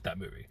want to make that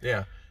movie.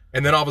 Yeah.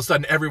 And then all of a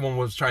sudden, everyone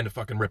was trying to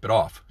fucking rip it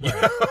off.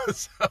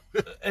 Right.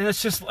 And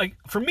it's just, like,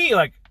 for me,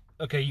 like,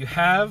 okay, you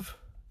have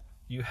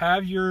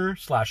your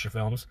slasher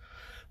films.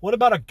 What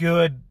about a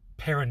good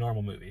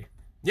paranormal movie?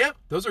 Yeah,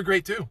 those are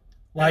great, too.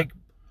 Like...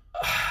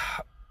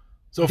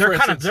 So they're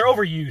they're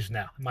overused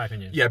now, in my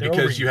opinion. Yeah,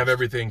 because you have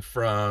everything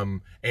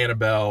from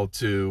Annabelle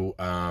to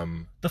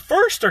the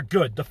first are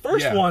good. The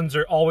first ones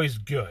are always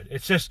good.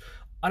 It's just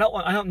I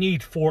don't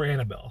need 4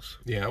 Annabelles.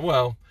 Yeah,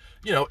 well,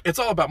 it's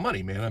all about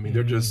money, man. I mean,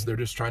 they're just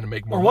trying to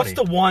make more money. Or what's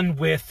the one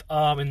with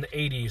in the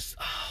 80s,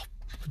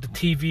 the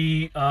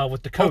TV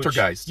with the coach?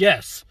 Poltergeist.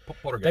 Yes.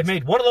 Poltergeist. They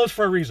made one of those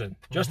for a reason.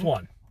 Just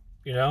one.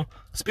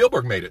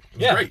 Spielberg made it. It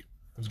was great.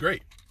 It was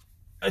great.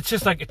 It's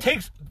just like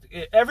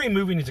every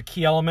movie needs a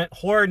key element.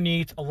 Horror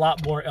needs a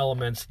lot more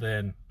elements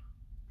than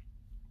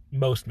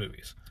most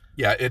movies.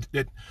 Yeah,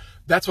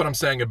 that's what I'm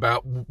saying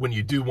about when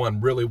you do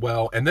one really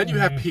well, and then you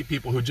have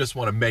people who just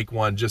want to make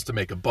one just to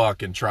make a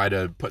buck and try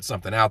to put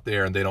something out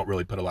there, and they don't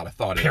really put a lot of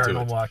thought into it.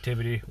 Paranormal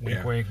Activity,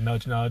 wink, wink,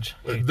 nudge, nudge.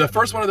 The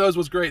first one of those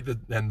was great,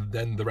 and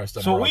then the rest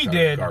of them were all we kind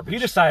of garbage. We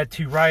decided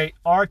to write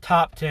our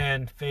top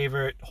 10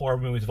 favorite horror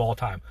movies of all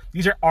time.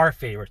 These are our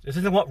favorites. This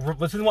isn't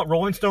what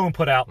Rolling Stone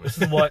put out.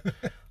 This is what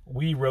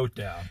we wrote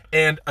down.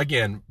 And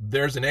again,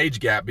 there's an age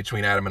gap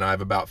between Adam and I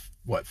of about,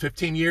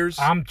 15 years?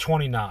 I'm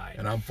 29.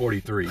 And I'm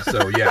 43.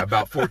 So, yeah,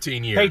 about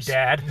 14 years. Hey,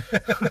 Dad.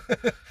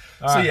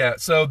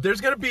 So there's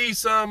going to be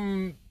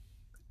some...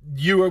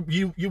 You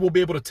will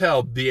be able to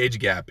tell the age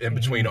gap in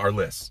between our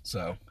lists.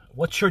 So,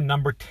 what's your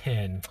number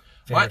 10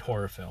 favorite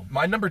horror film?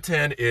 My number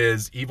 10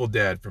 is Evil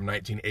Dead from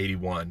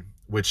 1981,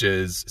 which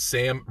is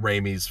Sam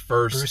Raimi's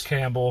first... Bruce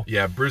Campbell.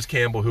 Yeah, Bruce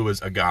Campbell, who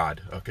is a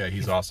god. Okay,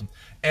 he's awesome.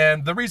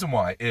 And the reason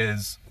why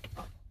is...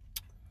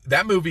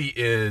 That movie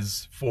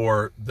is,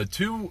 for the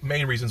two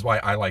main reasons why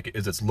I like it,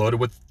 is it's loaded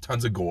with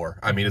tons of gore.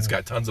 I mean, it's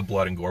got tons of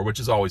blood and gore,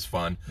 which is always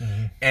fun.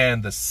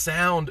 And the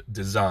sound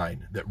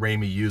design that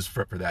Raimi used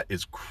for that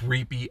is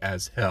creepy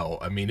as hell.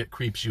 I mean, it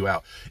creeps you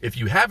out. If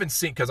you haven't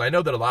seen, because I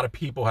know that a lot of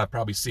people have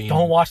probably seen...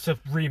 Don't watch the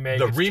remake.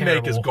 The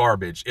remake is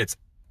garbage. It's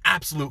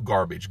absolute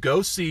garbage.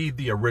 Go see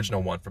the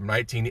original one from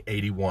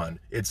 1981.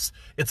 It's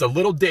a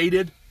little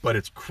dated, but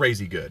it's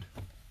crazy good.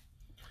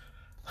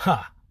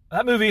 Huh.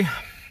 That movie...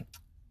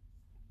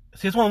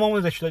 See, it's one of the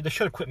ones they should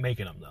have quit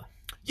making them, though.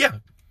 Yeah.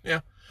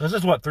 This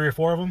is what, 3 or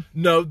 4 of them?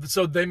 No,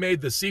 so they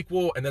made the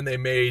sequel, and then they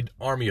made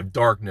Army of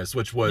Darkness,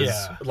 which was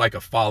like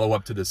a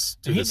follow-up to this.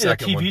 He did a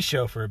TV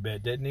show for a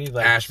bit, didn't he?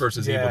 Like, Ash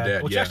versus Evil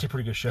Dead. Which is actually a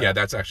pretty good show. Yeah,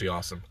 that's actually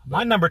awesome.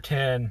 My number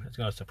 10 is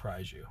going to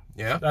surprise you.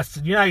 Yeah? How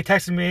you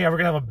texted me, we're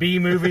going to have a B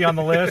movie on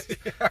the list?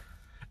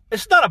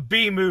 It's not a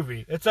B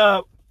movie.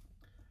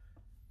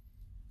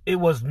 It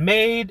was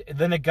made,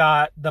 then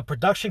the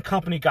production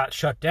company got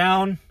shut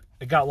down.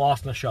 It got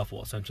lost in the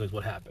shuffle, essentially, is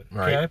what happened.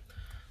 Right. Okay?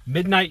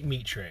 Midnight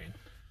Meat Train.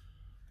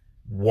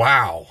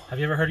 Wow. Have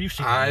you ever heard of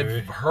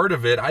I've heard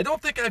of it. I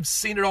don't think I've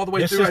seen it all the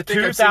way This through. is I think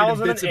I've seen it in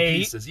bits and 2008.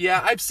 pieces.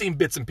 Yeah, I've seen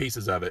bits and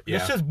pieces of it. Yeah.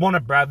 This is one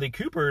of Bradley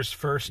Cooper's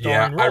first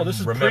starring role. This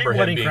is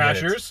pre-Wedding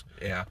Crashers.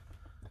 Yeah.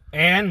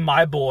 And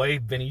my boy,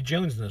 Vinnie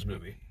Jones, in this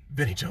movie.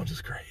 Vinnie Jones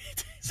is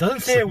great.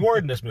 Doesn't say a word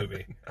in this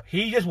movie.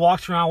 He just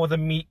walks around with a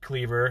meat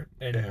cleaver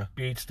and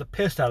beats the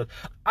piss out of it.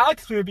 I like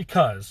this movie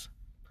because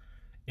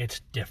it's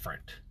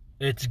different.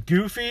 It's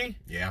goofy,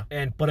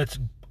 but it's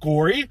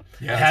gory.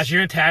 Yes. It has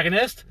your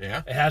antagonist.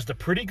 Yeah. It has the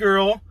pretty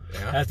girl.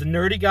 Yeah. It has the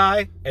nerdy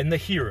guy and the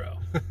hero.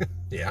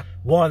 Yeah.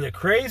 One of the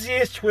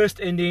craziest twist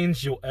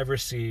endings you'll ever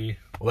see.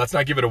 Well, let's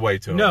not give it away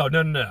to him.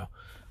 No.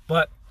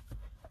 But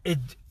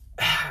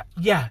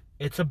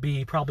it's a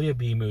B, probably a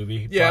B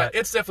movie. Yeah, but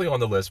it's definitely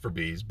on the list for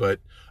Bs, but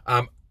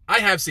I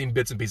have seen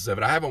bits and pieces of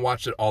it. I haven't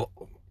watched it all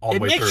the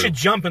way through. It makes you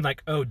jump and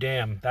like, oh,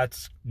 damn,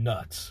 that's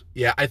nuts.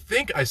 Yeah, I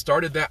think I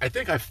started that. I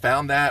think I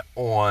found that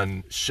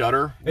on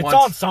Shudder. It's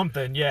on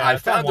something, yeah. I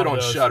found it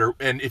on Shudder.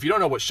 And if you don't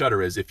know what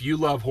Shudder is, if you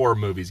love horror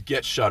movies,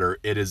 get Shudder.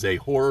 It is a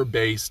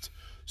horror-based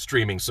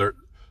streaming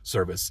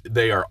service.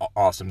 They are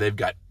awesome. They've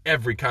got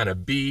every kind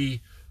of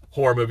B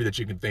horror movie that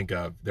you can think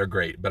of. They're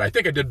great. But I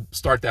think I did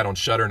start that on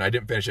Shudder, and I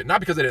didn't finish it.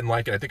 Not because I didn't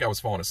like it. I think I was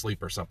falling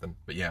asleep or something.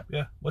 But yeah.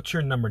 Yeah. What's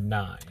your number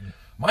 9?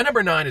 My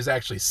number 9 is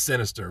actually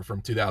Sinister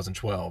from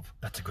 2012.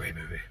 That's a great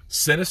movie.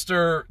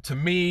 Sinister, to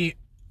me,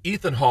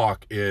 Ethan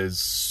Hawke is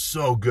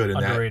so good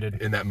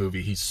in that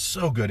movie. He's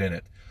so good in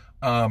it.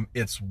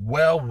 It's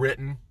well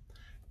written,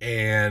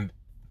 and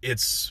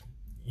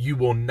you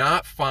will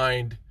not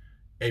find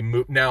a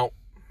movie. Now,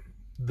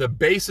 the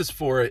basis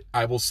for it,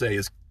 I will say,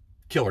 is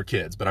Killer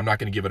Kids, but I'm not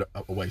going to give it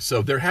away.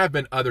 So there have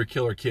been other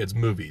Killer Kids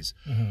movies,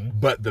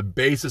 but the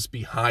basis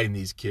behind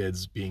these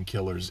kids being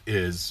killers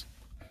is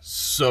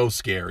so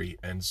scary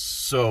and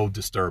so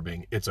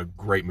disturbing. It's a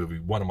great movie.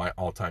 One of my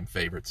all-time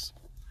favorites.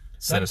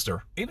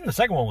 Sinister. Even the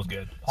second one was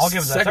good. I'll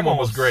give it that. Second one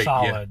was great.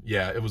 Solid.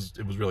 Yeah, it was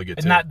really good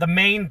too. And not the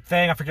main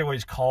thing, I forget what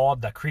he's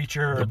called, the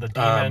creature or the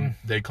demon.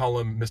 They call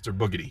him Mr.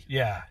 Boogedy.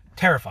 Yeah.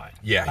 Terrifying.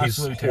 Yeah, he's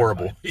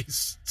horrible. Terrifying.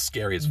 He's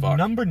scary as fuck.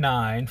 Number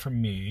 9 for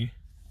me,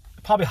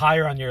 probably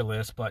higher on your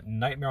list, but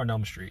Nightmare on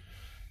Elm Street.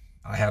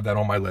 I have that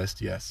on my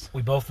list, yes.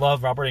 We both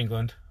love Robert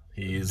Englund.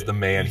 He is the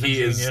man.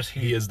 He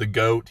is the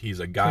GOAT. He's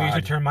a god. Please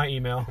return my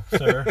email,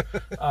 sir.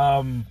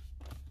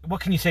 What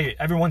can you say?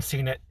 Everyone's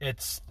seen it.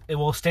 It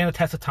will stand the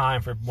test of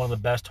time for one of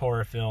the best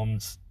horror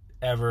films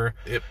ever.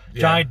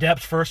 Johnny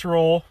Depp's first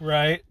role,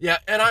 right? Yeah,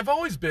 and I've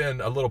always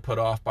been a little put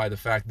off by the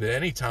fact that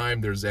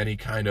anytime there's any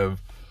kind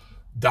of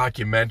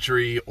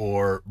documentary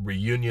or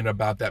reunion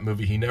about that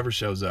movie, he never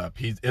shows up.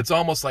 It's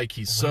almost like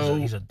he's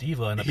a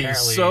diva, and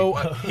apparently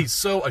he's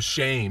so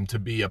ashamed to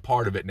be a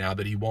part of it now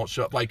that he won't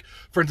show up. Like,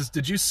 for instance,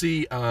 did you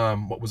see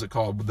what was it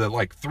called, the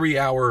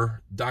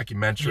 3-hour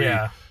documentary?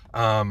 Yeah.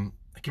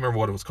 I can't remember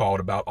what it was called,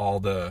 about all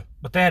the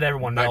but they had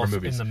everyone else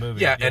movies in the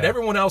movie. Yeah, and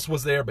everyone else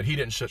was there, but he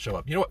didn't show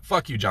up. You know what?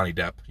 Fuck you, Johnny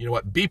Depp. You know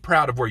what? Be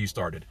proud of where you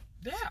started.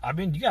 Yeah, I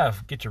mean, you gotta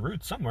get your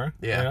roots somewhere.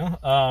 Yeah. You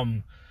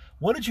know?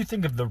 What did you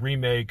think of the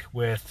remake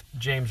with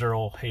James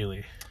Earl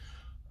Haley?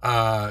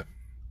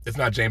 It's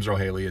not James Earl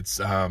Haley. It's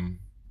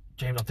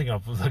James, I'm thinking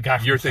of the guy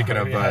from you're thinking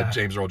of yeah.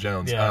 James Earl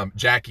Jones. Yeah.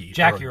 Jackie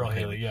Earl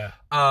Haley, yeah.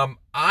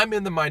 I'm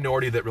in the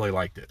minority that really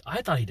liked it.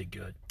 I thought he did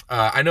good.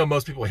 I know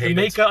most people hate The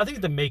makeup, I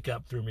think the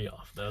makeup threw me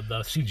off. The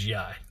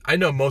CGI. I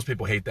know most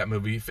people hate that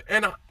movie,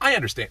 and I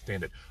understand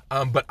it.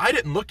 But I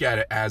didn't look at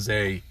it as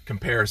a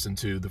comparison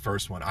to the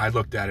first one. I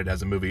looked at it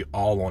as a movie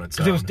all on its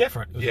own. Because it was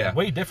different. It was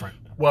way different.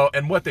 Well,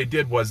 and what they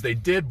did was they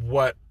did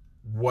what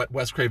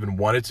Wes Craven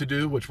wanted to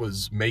do, which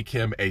was make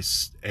him a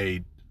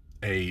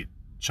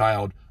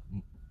child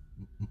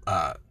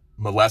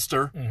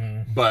molester.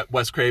 Mm-hmm. But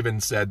Wes Craven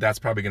said that's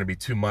probably going to be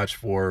too much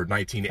for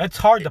 19. That's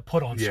hard to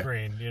put on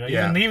screen. You know,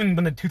 even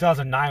when in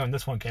 2009 when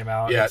this one came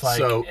out. Yeah. It's like,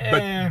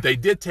 but they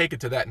did take it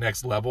to that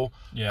next level.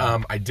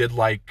 Yeah. I did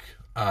like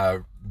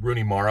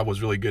Rooney Mara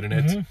was really good in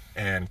it,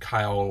 and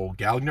Kyle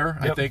Gallagher,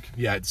 I think.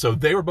 Yeah. So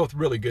they were both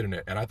really good in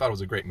it, and I thought it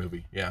was a great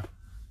movie. Yeah.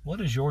 What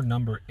is your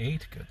number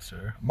 8, good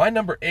sir? My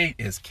number 8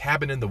 is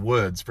Cabin in the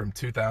Woods from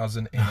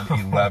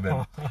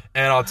 2011.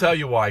 And I'll tell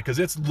you why, because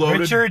it's loaded.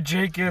 Richard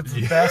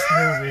Jenkins' best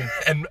movie.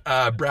 And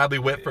Bradley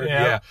Whitford,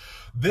 yeah.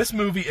 This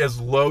movie is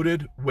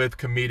loaded with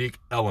comedic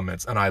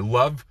elements, and I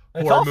love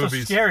horror movies. It's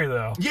also scary,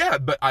 though. Yeah,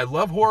 but I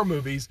love horror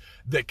movies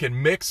that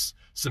can mix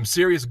some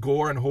serious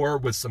gore and horror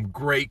with some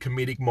great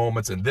comedic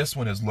moments, and this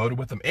one is loaded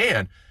with them.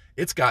 And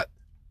it's got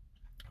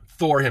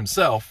Thor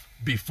himself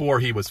before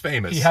he was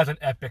famous. He has an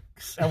epic.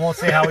 I won't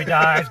say how he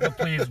dies, but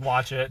please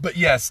watch it. But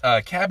yes,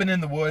 Cabin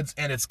in the Woods,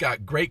 and it's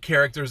got great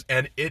characters,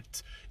 and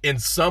it in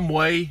some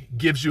way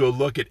gives you a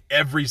look at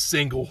every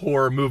single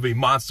horror movie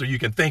monster you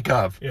can think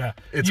of. Yeah,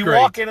 it's you great.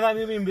 Walk into that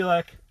movie and be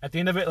like, at the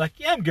end of it, like,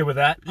 yeah, I'm good with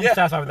that. I'm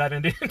satisfied with that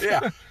ending.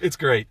 Yeah, it's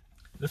great.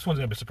 This one's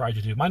gonna surprise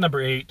you too. My number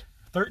 8,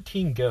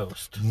 13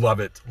 Ghosts. Love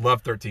it.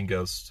 Love 13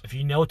 Ghosts. If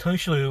you know Tony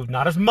Shalhoub,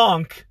 not as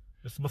Monk.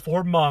 This is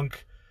before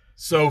Monk.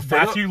 So for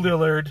Matthew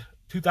Lillard,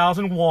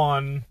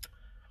 2001.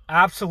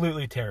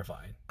 Absolutely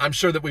terrifying. I'm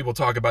sure that we will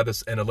talk about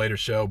this in a later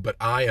show, but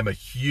I am a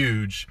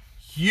huge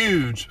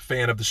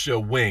fan of the show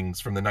Wings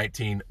from the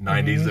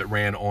 1990s that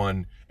ran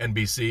on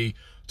NBC.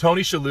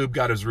 Tony Shalhoub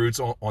got his roots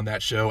on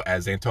that show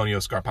as Antonio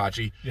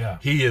Scarpacci. Yeah.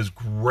 He is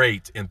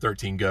great in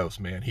 13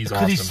 Ghosts, man. He's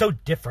awesome. Because he's so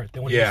different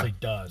than what he usually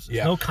does.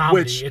 It's no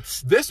comedy.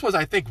 This was,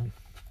 I think,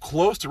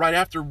 close to right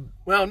after,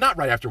 well, not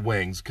right after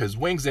Wings, because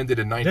Wings ended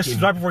in 19... This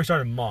is right before he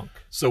started Monk.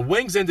 So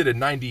Wings ended in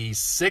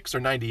 96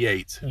 or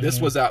 98. This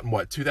was out in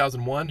what,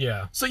 2001?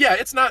 Yeah. So yeah,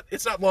 it's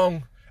not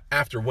long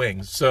after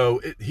Wings. So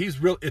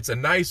it's a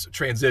nice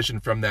transition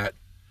from that.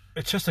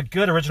 It's just a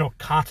good original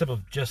concept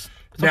of just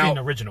something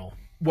original.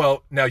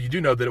 Well, now you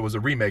do know that it was a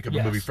remake of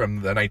a movie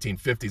from the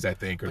 1950s, I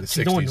think, or the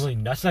 60s. No one really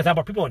nuts that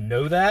about. People don't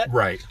know that.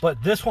 Right.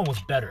 But this one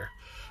was better.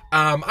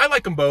 I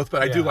like them both,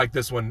 but I do like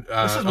this one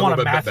this is a one little of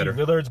bit Matthew better.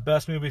 Lillard's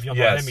best movies. You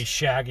know about him, he's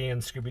Shaggy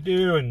and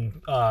Scooby-Doo,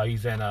 and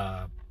he's in...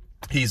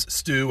 he's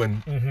Stu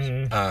and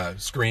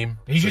Scream.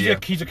 He's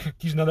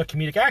another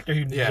comedic actor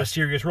who does a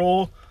serious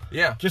role.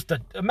 Yeah. Just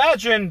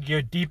imagine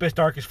your deepest,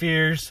 darkest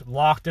fears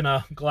locked in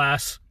a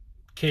glass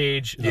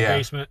cage in the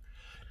basement.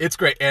 It's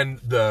great. And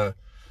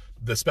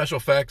the special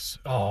effects,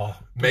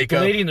 makeup. The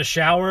lady in the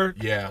shower.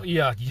 Yeah.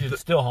 It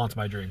still haunts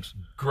my dreams.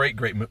 Great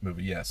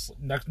movie, yes.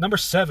 Next, number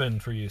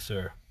 7 for you,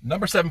 sir.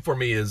 Number 7 for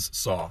me is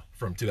Saw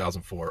from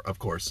 2004, of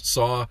course.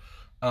 Saw,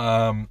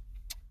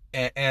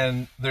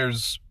 and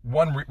there's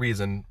one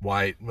reason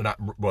why,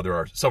 there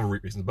are several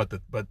reasons, but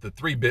the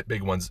three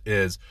big ones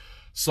is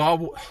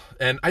Saw,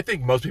 and I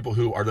think most people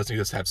who are listening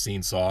to this have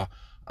seen Saw,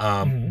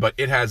 but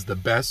it has the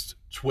best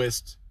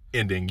twist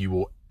ending you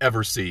will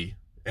ever see.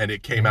 And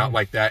it came out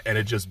like that, and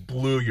it just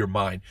blew your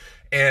mind.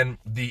 And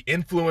the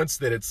influence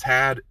that it's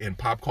had in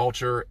pop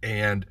culture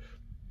and,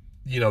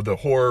 the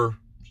horror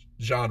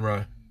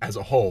genre as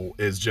a whole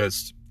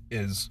is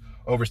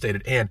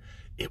overstated. And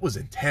it was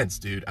intense,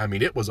 dude. I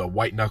mean, it was a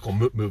white knuckle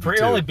movie. For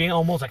it only being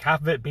almost like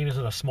half of it being in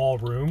a small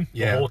room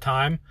the whole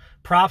time.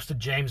 Props to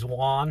James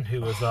Wan,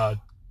 who was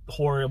a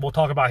horror. We'll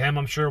talk about him,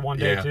 I'm sure, one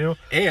day too.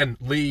 And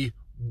Lee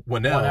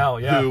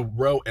Winnell, who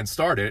wrote and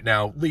starred it.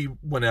 Now, Lee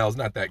Winnell's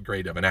not that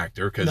great of an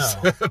actor,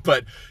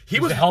 but he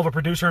was a hell of a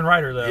producer and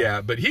writer, though. Yeah,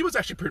 but he was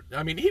actually,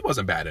 he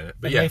wasn't bad in it.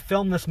 But they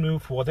filmed this movie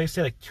for, they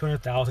say, like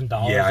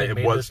 $200,000. Yeah, it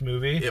made this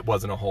movie. It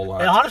wasn't a whole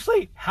lot. And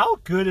honestly, how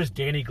good is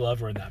Danny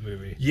Glover in that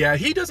movie? Yeah,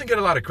 he doesn't get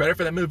a lot of credit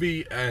for that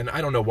movie, and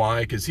I don't know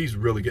why, because he's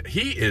really good.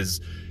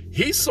 He's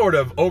sort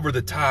of over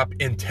the top,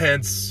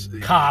 intense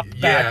cop,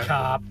 bad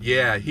cop.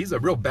 Yeah, he's a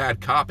real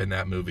bad cop in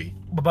that movie.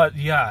 But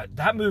yeah,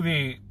 that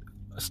movie.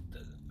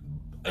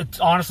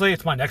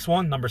 It's my next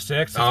one, number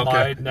 6. It's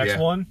my next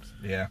one.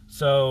 Yeah.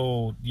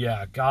 So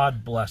yeah,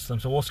 God bless them.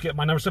 So we'll skip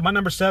my number 7. My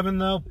number 7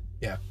 though.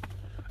 Yeah.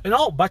 And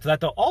back to that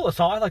though, I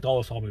liked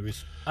all the Saw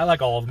movies. I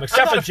like all of them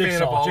except for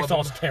Jigsaw.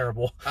 Jigsaw's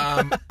terrible.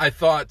 I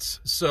thought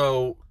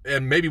so,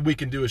 and maybe we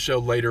can do a show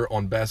later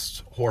on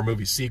best horror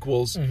movie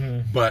sequels.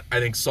 But I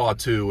think Saw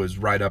 2 is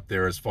right up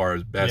there as far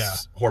as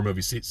best horror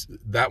movie sequels.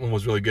 That one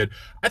was really good.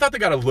 I thought they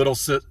got a little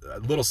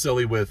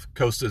silly with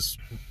Costas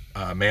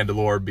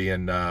Mandalore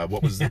being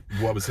what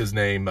was his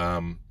name?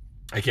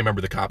 I can't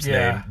remember the cop's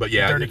name, but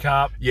yeah, Dirty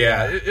Cop.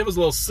 Yeah, it was a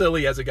little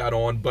silly as it got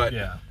on, but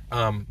yeah.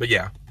 But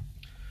yeah.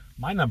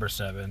 My number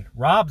 7,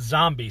 Rob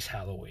Zombie's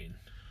Halloween.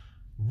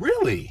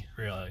 Really?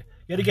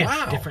 Yet again,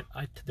 Wow.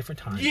 different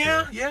times.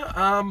 Yeah,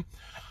 yeah.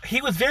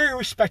 He was very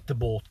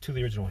respectable to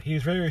the original. He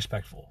was very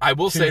respectful. I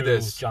will say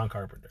this: John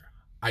Carpenter.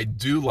 I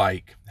do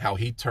like how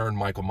he turned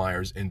Michael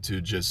Myers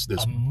into just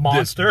this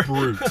monster, this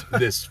brute,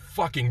 this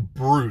fucking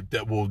brute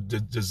that will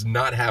does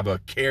not have a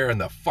care in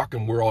the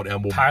fucking world,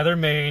 and will. Tyler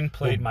Mane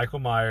played Michael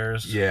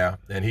Myers. Yeah,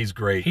 and he's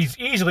great. He's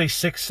easily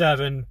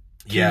 6'7",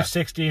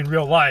 260 in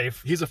real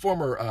life. He's a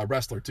former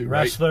wrestler too,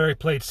 Wrestler. He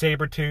played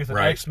Sabretooth and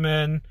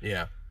X-Men.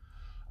 Yeah.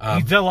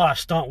 He did a lot of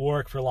stunt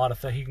work for a lot of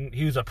things.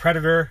 He was a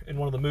Predator in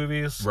one of the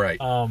movies. Right.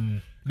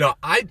 No,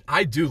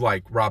 I do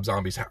like Rob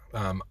Zombie's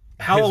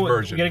Halloween, his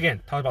version. Yet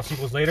again, talk about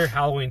sequels later.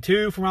 Halloween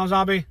 2 from Rob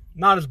Zombie,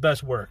 not his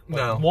best work. But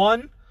No.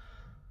 1,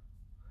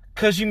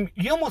 because you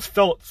almost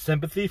felt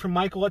sympathy from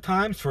Michael at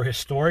times for his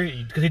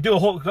story. Because he do a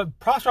whole...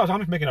 Rob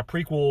Zombie's making a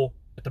prequel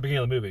at the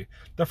beginning of the movie.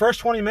 The first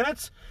 20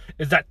 minutes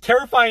is that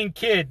terrifying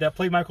kid that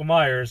played Michael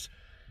Myers.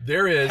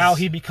 There is... How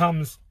he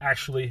becomes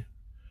actually...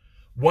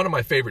 One of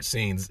my favorite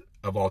scenes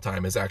of all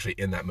time is actually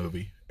in that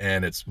movie.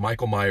 And it's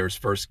Michael Myers'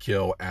 first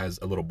kill as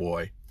a little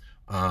boy.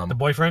 The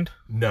boyfriend?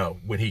 No,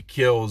 when he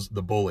kills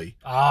the bully.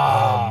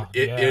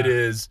 It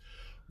is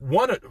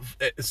one.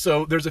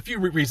 So there's a few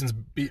reasons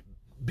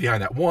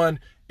behind that. One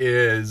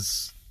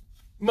is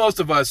most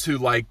of us who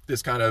like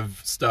this kind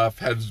of stuff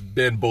have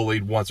been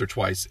bullied once or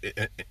twice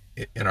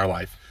in our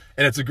life.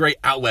 And it's a great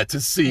outlet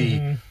to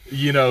see,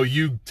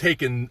 you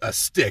taking a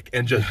stick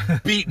and just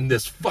beating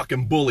this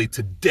fucking bully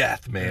to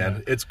death,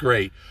 man. Yeah. It's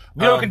great.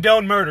 We don't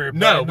condone murder.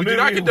 No, we do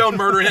not condone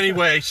murder in any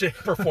way,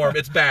 shape, or form.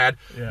 It's bad.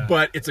 Yeah.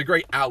 But it's a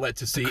great outlet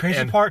to see. The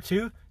crazy part,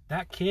 too,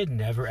 that kid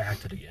never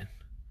acted again.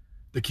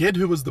 The kid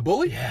who was the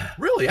bully? Yeah.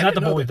 Really? Not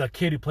the bully, the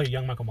kid who played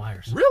young Michael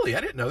Myers. Really?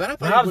 I didn't know that. I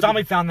thought Rob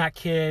Zombie found that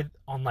kid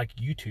on,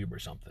 YouTube or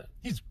something.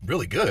 He's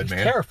really good, man.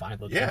 He's terrifying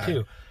looking,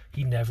 too.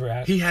 He never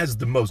acted. He has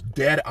the most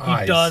dead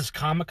eyes. He does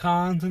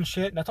Comic-Cons and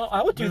shit. That's all.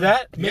 I would do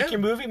that. Make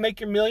your movie, make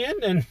your million,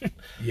 and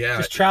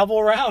just travel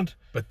around.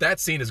 But that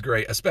scene is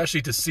great,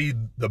 especially to see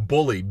the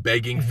bully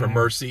begging for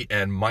mercy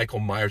and Michael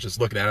Myers just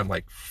looking at him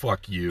like,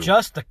 fuck you.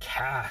 Just the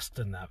cast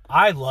in that.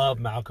 I love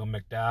Malcolm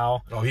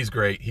McDowell. Oh, he's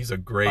great. He's a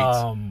great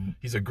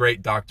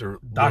Dr.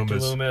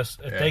 Loomis.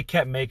 If they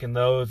kept making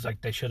those,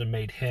 they should have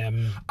made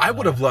him. I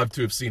would have loved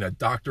to have seen a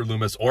Dr.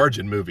 Loomis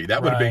origin movie.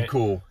 That would have been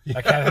cool.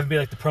 Like have him be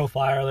like the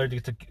profiler.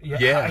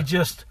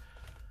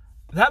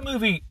 That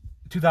movie,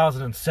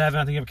 2007,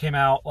 I think it came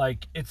out.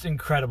 It's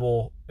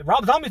incredible.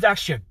 Rob Zombie's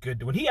actually a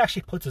good. When he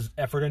actually puts his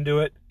effort into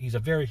it,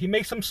 he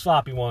makes some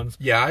sloppy ones.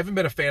 Yeah, I haven't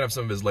been a fan of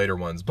some of his later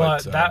ones,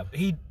 but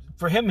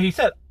for him, he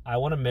said, I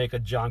want to make a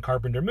John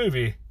Carpenter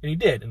movie, and he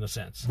did, in a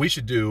sense. We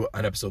should do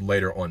an episode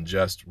later on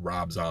just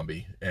Rob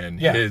Zombie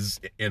and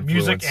his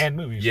influence. Music and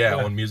movies. Yeah,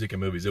 on music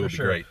and movies. It would be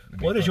great.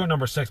 What is your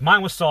number 6?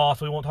 Mine was Saw,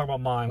 so we won't talk about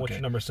mine. What's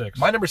your number 6?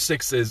 My number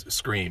 6 is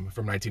Scream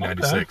from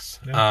 1996.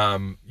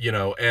 Okay.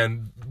 Yeah.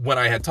 And when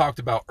I had talked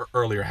about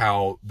earlier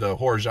how the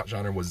horror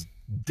genre was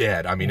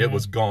dead, it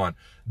was gone.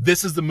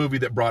 This is the movie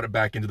that brought it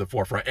back into the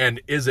forefront.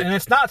 And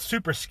it's not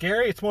super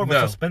scary. It's more of a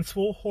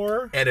suspenseful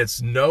horror. And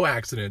it's no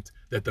accident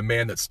that the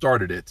man that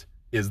started it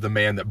is the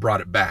man that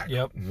brought it back.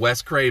 Yep.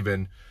 Wes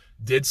Craven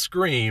did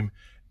Scream,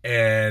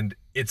 and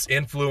its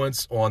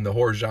influence on the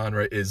horror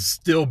genre is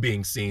still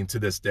being seen to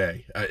this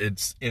day.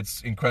 It's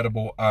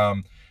incredible.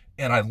 And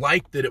I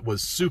like that it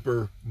was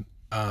super,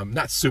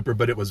 not super,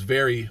 but it was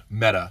very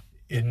meta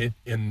in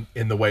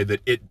the way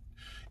that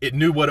it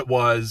knew what it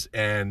was.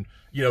 And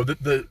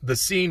the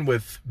scene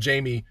with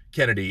Jamie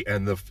Kennedy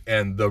and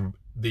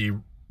the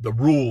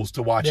rules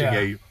to watching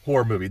a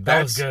horror movie.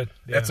 That was good.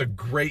 Yeah. That's a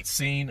great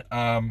scene.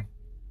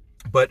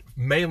 But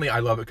mainly I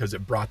love it because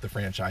it brought the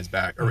franchise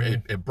back, or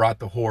it brought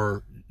the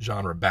horror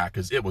genre back,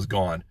 because it was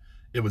gone.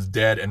 It was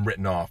dead and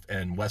written off.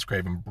 And Wes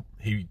Craven,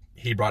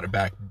 he brought it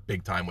back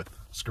big time with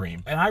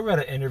Scream. And I read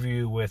an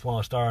interview with one of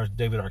the stars,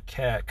 David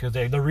Arquette, because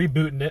they're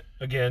rebooting it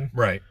again.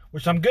 Right.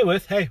 Which I'm good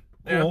with. Hey,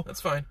 cool. Yeah,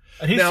 that's fine.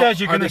 And he says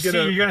you're going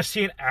to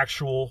see an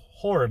actual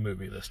horror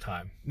movie this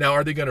time. Now,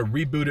 are they going to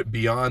reboot it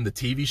beyond the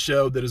TV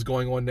show that is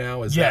going on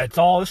now? This is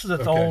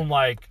its own,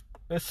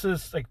 this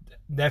is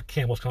Neve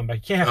Campbell's coming back.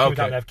 You can't have to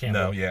without Neve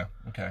Campbell. No, yeah,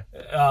 okay.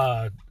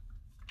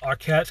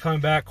 Arquette's coming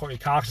back. Courtney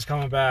Cox is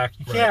coming back.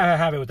 You can't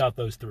have it without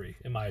those three,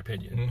 in my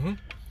opinion. Mm-hmm.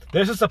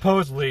 This is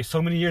supposedly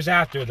so many years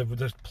after.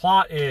 The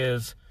plot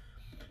is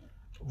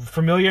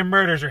familiar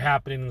murders are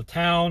happening in the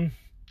town.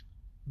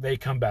 They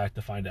come back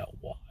to find out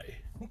why.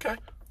 Okay.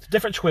 It's a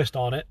different twist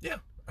on it. Yeah,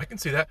 I can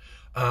see that.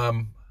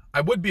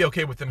 I would be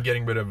okay with them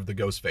getting rid of the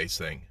Ghostface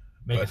thing.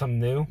 Making something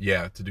new?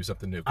 Yeah, to do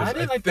something new. I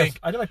didn't like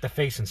the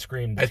Face and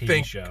Scream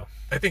TV show.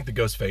 I think the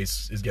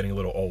Ghostface is getting a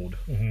little old.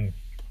 Mm-hmm.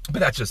 But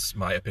that's just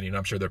my opinion.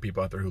 I'm sure there are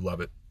people out there who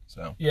love it.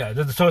 So yeah,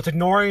 so it's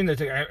ignoring.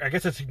 I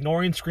guess it's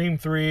ignoring Scream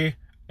 3,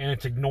 and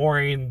it's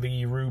ignoring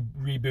the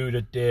reboot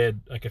it did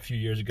a few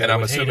years ago. And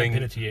I'm assuming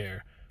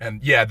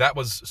And yeah, that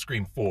was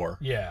Scream 4.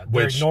 Yeah,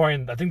 they're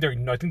ignoring. I think they're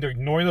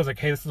ignoring those. Like,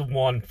 hey, this is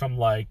one from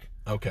like.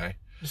 Okay.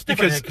 Just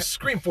Because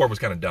Scream 4 was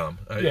kind of dumb.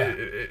 Yeah.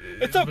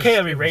 It's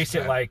okay to erase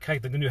it like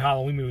the new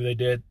Halloween movie they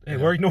did. Hey,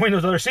 we're ignoring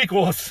those other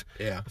sequels.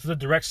 Yeah. This is a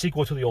direct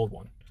sequel to the old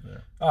one. Yeah.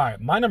 All right,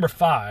 my number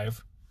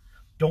 5,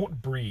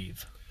 Don't Breathe.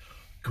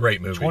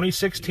 Great movie.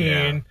 2016.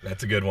 Yeah,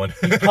 that's a good one.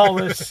 We call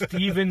this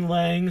Stephen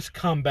Lang's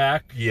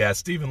comeback. Yeah,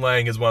 Stephen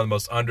Lang is one of the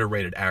most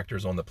underrated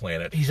actors on the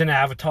planet. He's an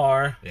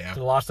Avatar. Yeah. Did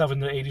a lot of stuff in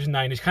the 80s and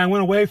 90s. Kind of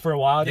went away for a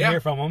while. Didn't hear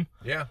from him.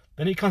 Yeah.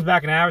 Then he comes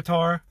back in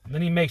Avatar. And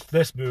then he makes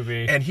this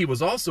movie. And he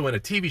was also in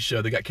a TV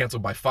show that got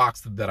canceled by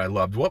Fox that I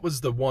loved. What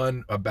was the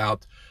one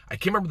about? I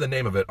can't remember the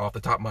name of it off the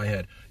top of my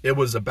head. It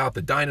was about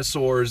the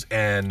dinosaurs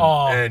and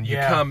you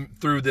come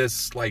through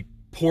this like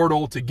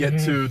portal to get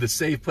to the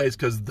safe place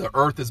because the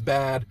Earth is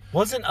bad.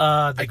 Wasn't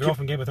the girl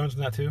from Game of Thrones in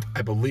that too?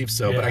 I believe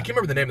so, but I can't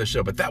remember the name of the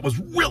show. But that was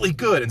really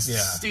good, and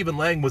Stephen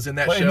Lang was in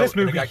that show. In this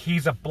movie,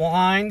 he's a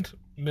blind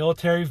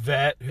military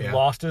vet who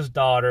lost his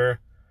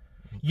daughter.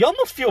 You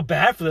almost feel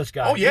bad for this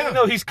guy. Oh yeah, even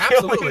though he's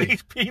killing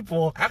these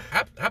people.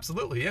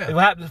 Absolutely, yeah.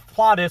 The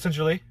plot is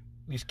essentially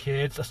these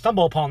kids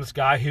stumble upon this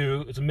guy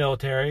who is a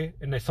military,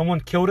 and someone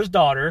killed his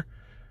daughter,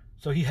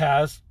 so he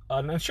has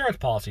an insurance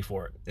policy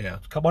for it. Yeah,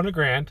 it's a couple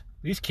 $100,000.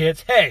 These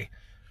kids, hey,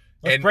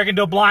 let's break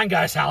into a blind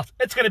guy's house.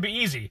 It's going to be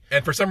easy.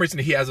 And for some reason,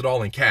 he has it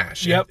all in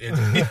cash. Yep.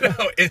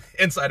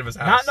 Inside of his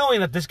house. Not knowing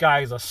that this guy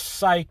is a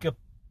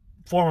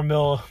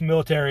former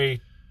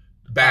military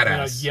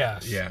badass.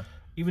 Yes. Yeah.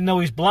 Even though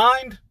he's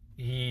blind,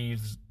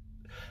 he's,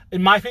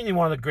 in my opinion,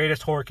 one of the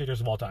greatest horror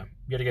characters of all time.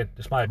 Yet again,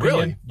 just my opinion.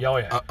 Really? Yeah, oh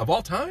yeah. Of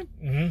all time?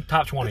 Mm-hmm.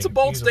 Top 20. It's a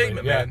bold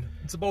statement, man.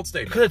 It's a bold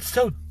statement. Because it's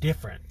so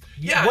different.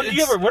 Yeah. When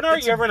are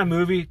you ever in a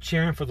movie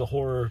cheering for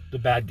the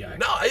bad guy?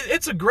 No,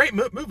 it's a great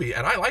movie,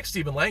 and I like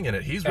Stephen Lang in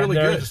it. He's really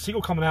good. There's a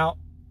sequel coming out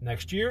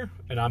next year,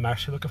 and I'm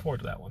actually looking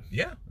forward to that one.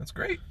 Yeah, that's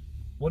great.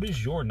 What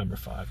is your number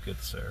 5, good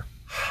sir?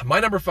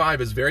 My number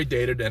 5 is very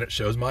dated, and it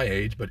shows my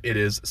age, but it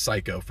is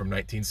Psycho from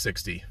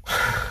 1960.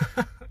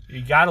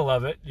 You gotta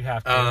love it. You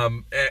have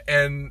to.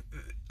 And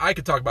I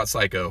could talk about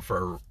Psycho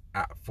for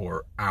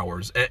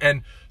hours.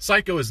 And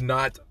Psycho is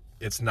not.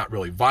 It's not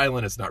really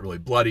violent. It's not really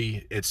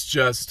bloody. It's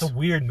a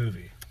weird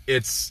movie.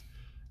 It's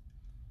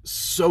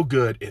so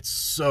good. It's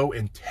so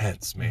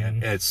intense,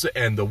 man. Mm-hmm.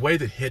 And the way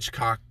that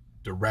Hitchcock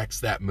directs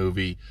that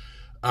movie,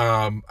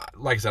 like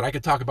I said, I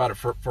could talk about it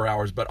for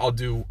hours, but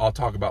I'll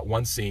talk about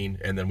one scene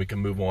and then we can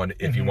move on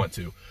if you want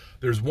to.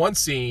 There's one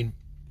scene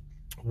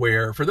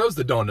where, for those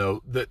that don't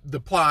know,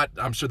 the plot,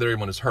 I'm sure that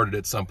everyone has heard it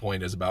at some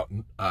point, is about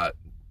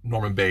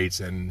Norman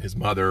Bates and his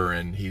mother,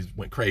 and he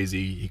went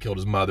crazy. He killed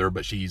his mother,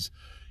 but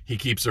he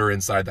keeps her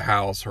inside the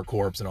house, her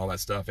corpse and all that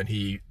stuff, and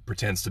he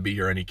pretends to be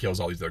her, and he kills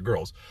all these other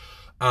girls.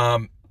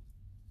 The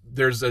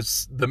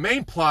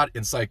main plot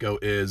in Psycho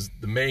is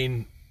the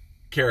main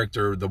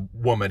character, the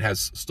woman,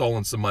 has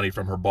stolen some money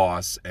from her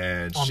boss,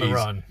 and she's on the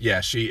run.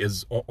 Yeah, she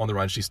is on the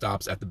run. She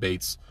stops at the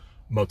Bates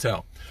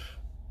Motel.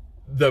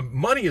 The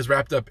money is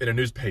wrapped up in a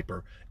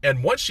newspaper,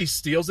 and once she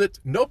steals it,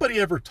 nobody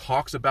ever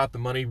talks about the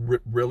money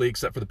really,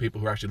 except for the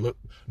people who actually look.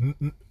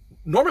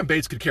 Norman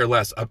Bates could care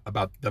less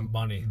about the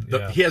money.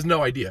 He has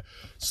no idea.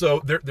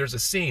 So there's a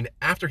scene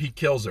after he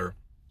kills her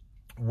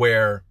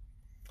where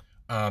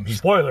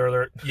spoiler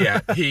alert.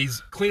 Yeah,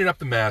 he's cleaning up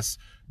the mess.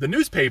 The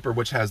newspaper,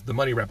 which has the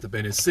money wrapped up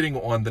in, is sitting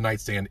on the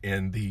nightstand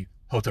in the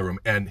hotel room.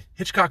 And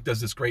Hitchcock does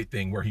this great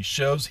thing where he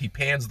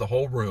pans the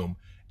whole room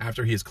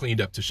after he has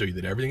cleaned up to show you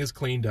that everything is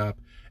cleaned up,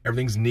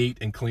 everything's neat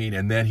and clean,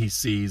 and then he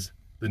sees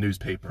the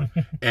newspaper.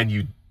 And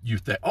you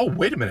think, oh,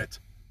 wait a minute.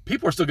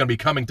 People are still going to be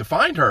coming to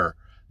find her.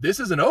 This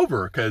isn't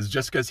over, because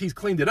just because he's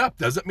cleaned it up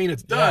doesn't mean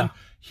it's done.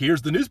 Yeah.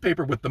 Here's the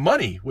newspaper with the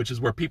money, which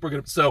is where people are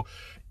going to... So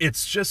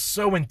it's just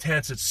so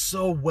intense. It's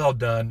so well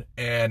done.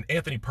 And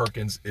Anthony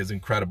Perkins is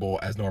incredible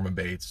as Norman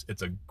Bates.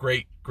 It's a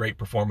great, great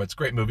performance,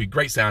 great movie,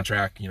 great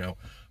soundtrack,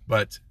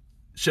 but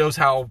shows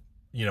how,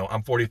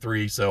 I'm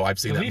 43, so I've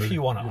seen that movie. I believe he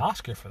won an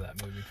Oscar for that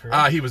movie,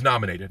 correct? He was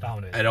nominated.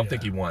 I don't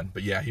think he won,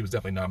 but yeah, he was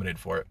definitely nominated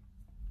for it.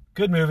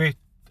 Good movie.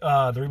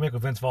 The remake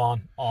with Vince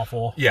Vaughn,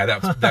 awful. Yeah,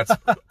 that's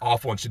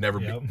awful and should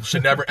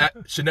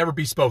never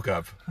be spoke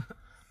of.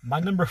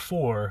 My number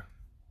 4,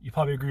 you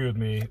probably agree with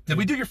me. Did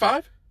we do your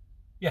 5?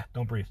 Yeah,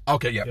 Don't Breathe.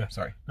 Okay, yeah.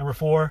 Sorry. Number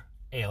 4,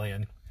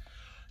 Alien.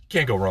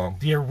 Can't go wrong.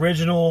 The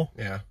original.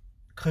 Yeah.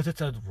 Because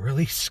it's a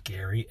really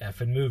scary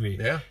effing movie.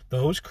 Yeah.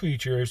 Those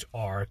creatures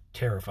are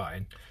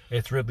terrifying.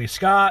 It's Ridley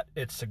Scott.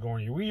 It's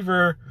Sigourney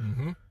Weaver.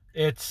 Mm-hmm.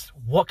 It's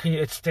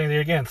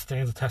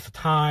stands the test of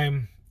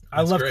time.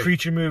 I love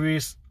creature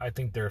movies. I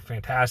think they're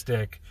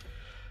fantastic.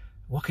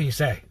 What can you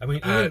say? I mean,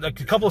 even, a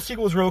couple of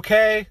sequels were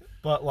okay,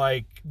 but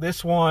like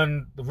this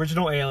one, the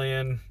original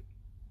Alien,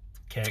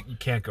 you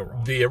can't go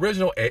wrong. The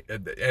original,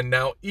 and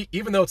now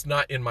even though it's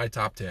not in my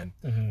top 10,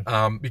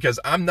 because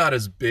I'm not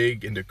as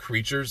big into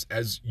creatures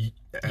as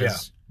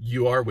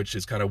you are, which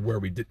is kind of where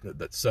we did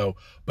that. So,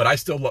 but I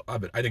still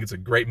love it. I think it's a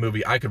great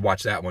movie. I could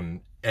watch that one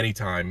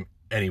anytime,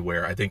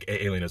 anywhere. I think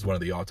Alien is one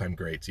of the all-time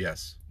greats.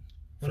 Yes.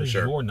 What is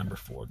sure. your number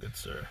 4, good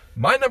sir?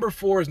 My number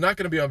 4 is not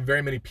going to be on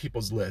very many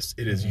people's lists.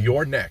 It is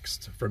You're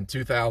Next from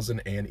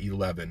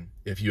 2011.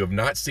 If you have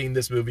not seen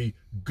this movie,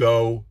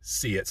 go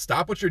see it.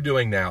 Stop what you're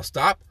doing now.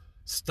 Stop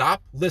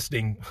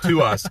listening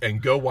to us and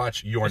go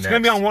watch You're Next. It's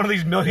going to be on one of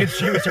these million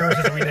streaming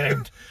services we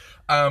named.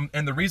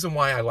 And the reason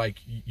why I like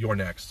You're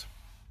Next,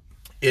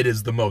 it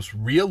is the most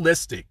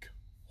realistic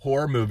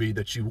horror movie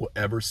that you will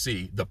ever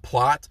see. The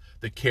plot,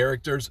 the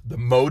characters, the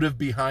motive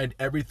behind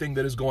everything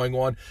that is going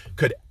on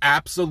could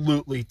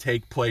absolutely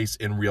take place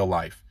in real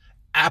life.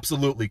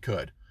 Absolutely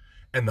could.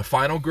 And the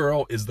final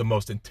girl is the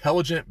most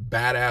intelligent,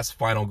 badass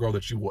final girl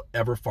that you will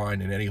ever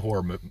find in any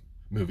horror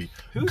movie.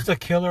 Who's the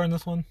killer in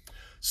this one?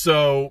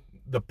 So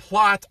the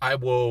plot, I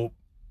will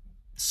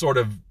sort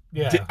of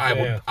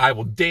I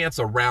will dance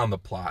around the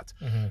plot.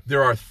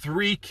 There are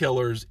 3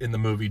 killers in the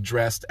movie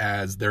dressed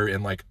as they're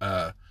in like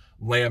a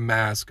lamb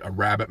mask, a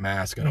rabbit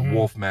mask, and a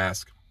wolf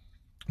mask.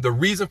 The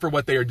reason for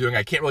what they are doing,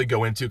 I can't really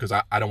go into because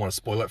I don't want to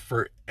spoil it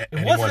for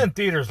anyone. It wasn't in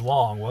theaters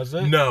long, was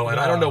it? No, and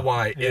I don't know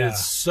why. It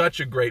is such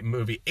a great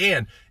movie,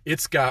 and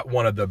it's got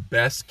one of the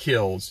best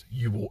kills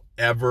you will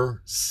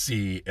ever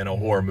see in a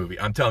horror movie.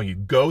 I'm telling you,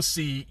 go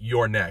see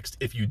You're Next.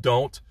 If you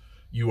don't,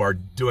 you are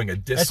doing a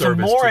disservice to yourself.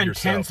 It's a more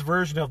intense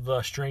version of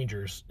The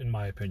Strangers, in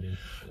my opinion.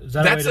 Is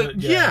that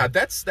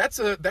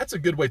that's a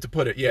good way to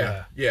put it.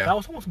 Yeah. That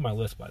was almost on my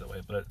list, by the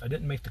way, but I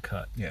didn't make the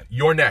cut. Yeah.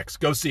 You're Next.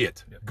 Go see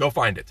it. Yep. Go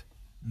find it.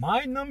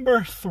 My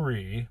number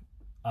 3,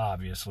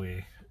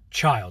 obviously,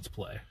 Child's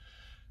Play.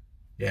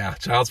 Yeah,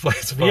 Child's Play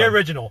is fun. The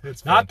original.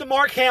 It's not the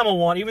Mark Hamill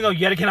one, even though,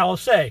 yet again, I will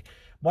say,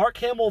 Mark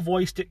Hamill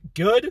voiced it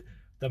good.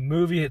 The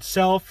movie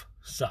itself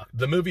sucked.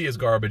 The movie is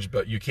garbage,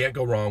 but you can't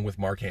go wrong with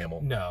Mark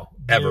Hamill. No.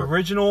 The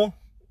original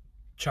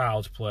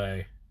Child's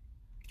Play.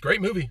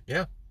 Great movie,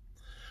 yeah.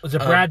 Was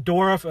it Brad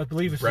Dourif? I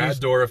believe it's Brad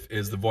Dourif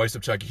is the voice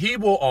of Chucky. He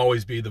will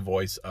always be the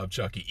voice of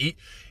Chucky,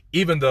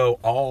 even though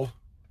all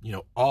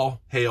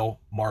hail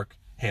Mark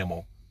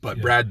Hamill,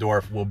 but Brad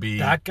Dourif will be.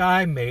 That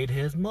guy made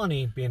his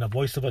money being a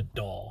voice of a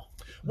doll.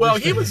 Well,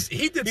 he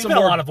did a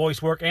lot of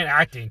voice work and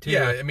acting too.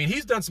 Yeah, I mean,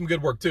 he's done some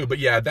good work too, but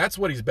yeah, that's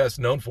what he's best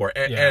known for.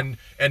 And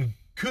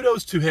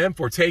kudos to him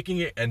for taking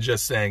it and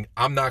just saying,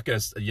 I'm not going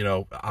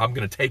to, I'm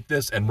going to take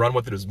this and run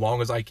with it as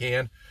long as I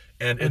can.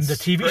 And the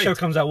TV show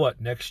comes out,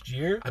 next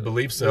year? I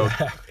believe so.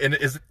 Yeah. And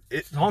it's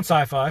on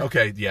Sci-Fi.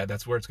 Okay, yeah,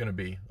 that's where it's going to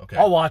be. Okay.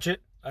 I'll watch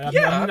it.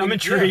 I'm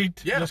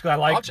intrigued. Yeah. Just because I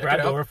like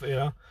Brad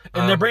Dourif,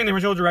 And they're bringing the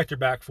original director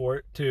back for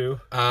it, too.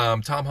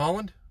 Tom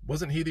Holland?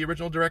 Wasn't he the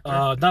original director?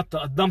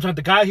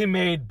 The guy who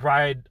made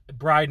Bride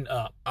and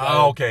Up.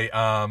 Oh, okay.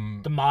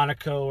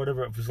 DeMonico,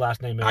 whatever his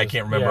last name is. I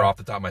can't remember off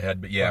the top of my head,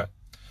 but yeah.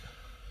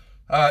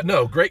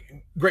 No, great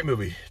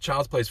movie.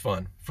 Child's Play's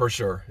fun, for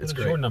sure. It's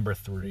great. Your number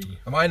 3?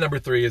 My number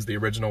 3 is the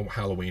original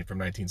Halloween from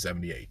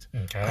 1978.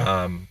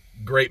 Okay.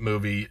 Great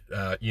movie.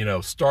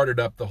 Started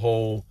up the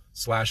whole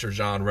slasher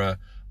genre.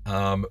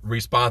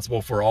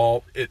 Responsible for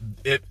all it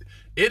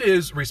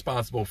is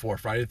responsible for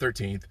Friday the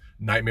 13th,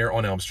 Nightmare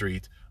on Elm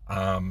Street,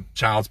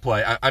 Child's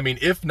Play. I mean,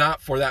 if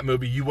not for that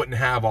movie, you wouldn't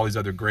have all these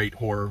other great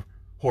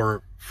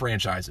horror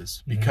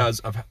franchises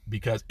because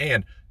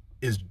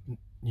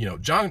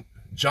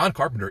John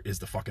Carpenter is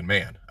the fucking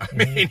man. I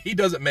mean, he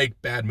doesn't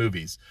make bad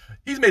movies.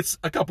 He's made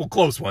a couple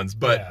close ones,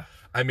 but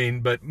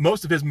but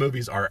most of his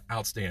movies are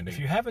outstanding. If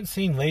you haven't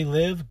seen They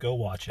Live, go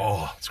watch it.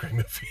 Oh, it's a great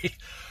movie.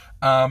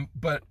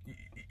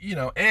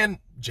 And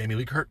Jamie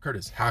Lee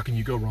Curtis. How can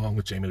you go wrong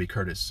with Jamie Lee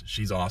Curtis?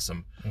 She's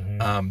awesome.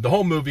 The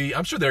whole movie,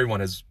 I'm sure that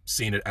everyone has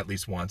seen it at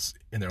least once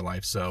in their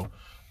life. So,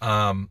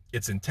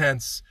 it's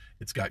intense.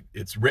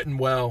 It's written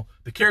well.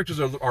 The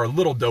characters are a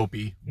little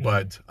dopey,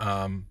 but,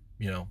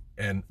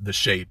 and The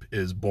Shape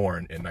is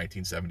born in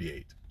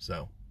 1978.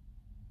 So.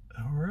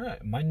 All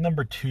right. My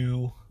number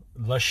 2,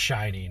 The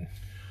Shining.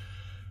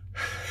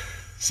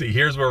 See,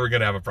 here's where we're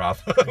going to have a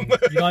problem.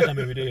 You like that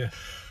movie, do you?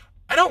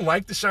 I don't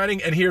like The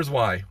Shining, and here's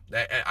why.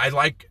 I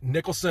like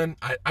Nicholson.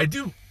 I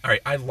do. All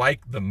right, I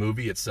like the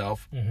movie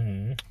itself,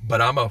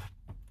 but I'm a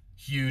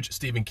huge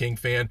Stephen King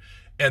fan,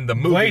 and the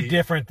movie way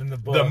different than the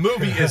book. The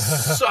movie is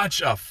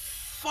such a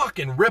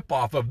fucking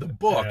ripoff of the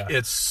book.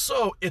 Yeah.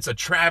 It's a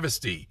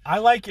travesty. I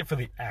like it for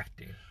the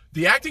acting.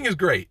 The acting is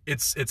great.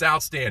 It's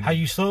outstanding. How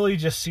you slowly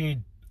just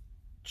see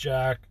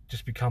Jack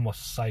just become a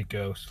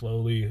psycho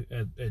slowly,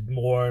 and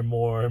more and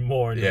more and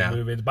more in the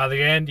movie. By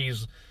the end,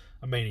 he's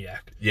a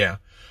maniac. Yeah.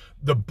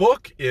 The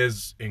book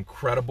is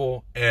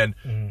incredible, and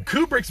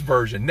Kubrick's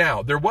version.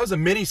 Now, there was a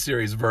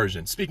miniseries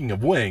version, speaking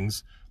of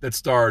Wings, that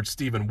starred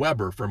Steven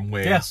Weber from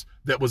Wings,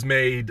 that was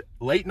made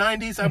late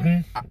 90s,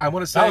 I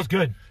want to say. That was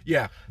good.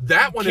 Yeah.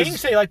 That one King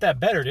said he liked that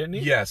better, didn't he?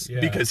 Yes,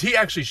 because he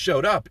actually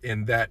showed up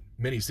in that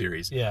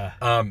miniseries. Yeah.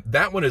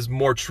 That one is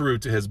more true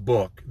to his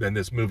book than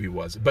this movie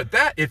was. But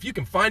that, if you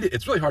can find it,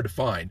 it's really hard to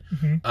find.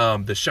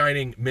 The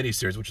Shining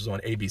miniseries, which was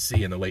on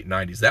ABC in the late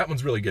 90s. That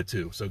one's really good,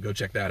 too, so go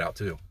check that out,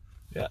 too.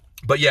 Yeah.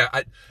 But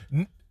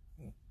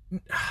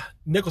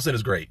Nicholson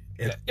is great.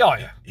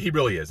 He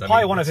really is.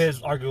 Probably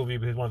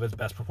arguably one of his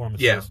best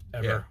performances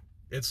ever.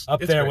 It's up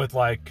there great. with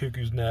like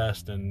Cuckoo's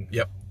Nest and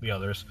the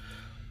others.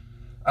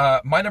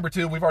 My number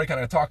 2, we've already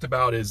kind of talked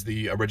about, is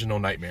the original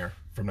Nightmare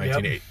from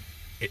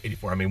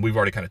 1984. I mean, we've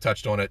already kind of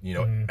touched on it, you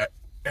know,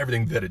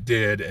 everything that it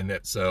did, and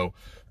it so.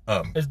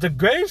 Is the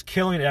greatest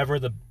killing ever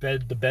the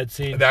bed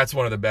scene? That's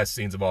one of the best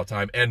scenes of all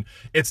time, and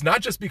it's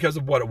not just because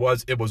of what it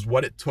was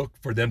what it took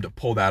for them to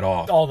pull that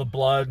off. All the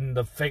blood and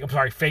the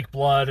fake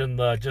blood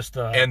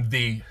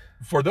and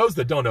for those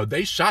that don't know,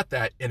 they shot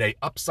that in a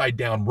upside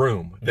down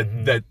room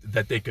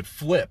that they could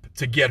flip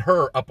to get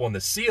her up on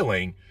the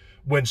ceiling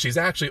when she's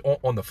actually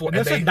on the floor. And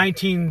this is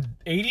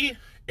 1980.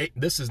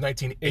 This is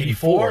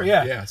 1984.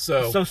 Yeah.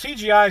 So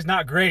CGI is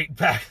not great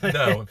back then.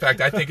 No, in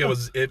fact, I think it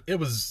was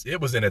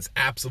in its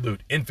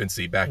absolute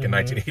infancy back in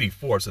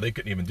 1984. So they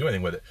couldn't even do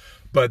anything with it.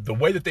 But the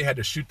way that they had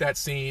to shoot that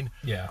scene,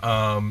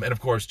 and of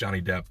course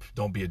Johnny Depp,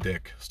 don't be a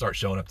dick, start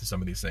showing up to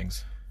some of these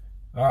things.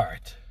 All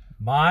right,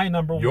 my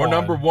number one. Your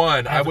number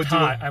one. I have a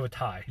tie.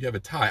 You have a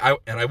tie.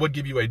 I would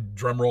give you a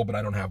drum roll, but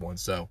I don't have one.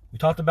 So we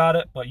talked about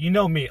it, but you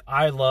know me,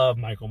 I love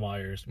Michael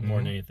Myers more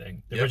than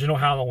anything. The original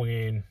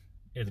Halloween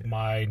is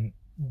my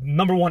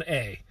number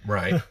 1A.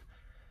 Right.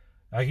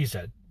 Like you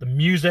said, the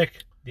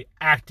music, the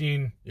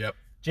acting. Yep.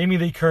 Jamie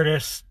Lee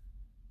Curtis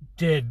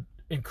did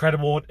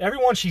incredible.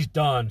 Everyone she's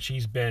done,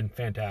 she's been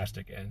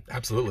fantastic in.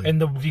 Absolutely.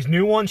 And these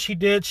new ones she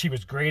did, she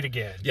was great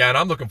again. Yeah, and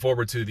I'm looking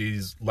forward to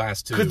these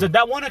last 2. Because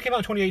that one that came out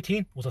in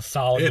 2018 was a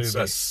solid movie. It's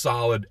a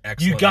solid,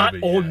 excellent You got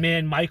movie, old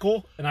man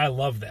Michael, and I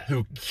love that.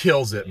 Who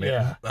kills it, man.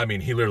 Yeah. I mean,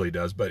 he literally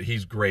does, but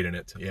he's great in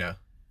it. Yeah.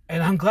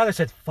 And I'm glad I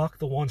said fuck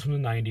the ones from the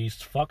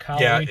 90s. Fuck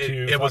Halloween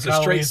 2. It was a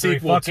straight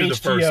sequel to the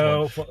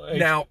first one.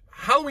 Now,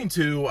 Halloween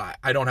 2,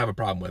 I don't have a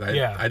problem with.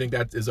 I think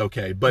that is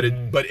okay. But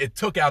it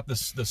took out the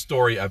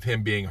story of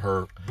him being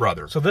her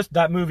brother. So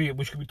that movie,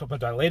 we should talk about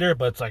that later,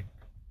 but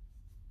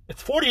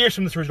it's 40 years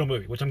from this original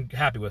movie, which I'm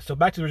happy with. So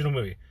back to the original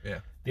movie. Yeah.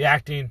 The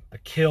acting, the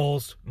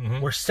kills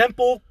were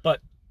simple, but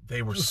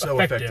they were so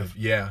effective.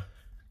 Yeah.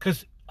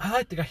 Because I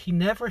like the guy. He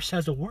never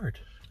says a word.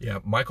 Yeah,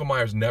 Michael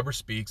Myers never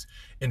speaks.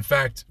 In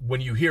fact,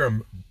 when you hear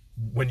him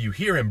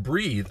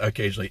breathe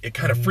occasionally, it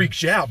kind of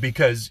freaks you out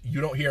because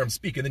you don't hear him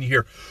speak, and then you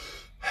hear.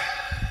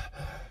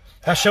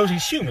 That shows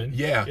he's human.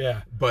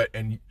 Yeah. But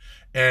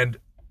and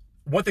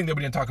one thing that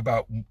we didn't talk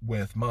about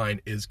with mine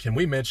is, can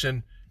we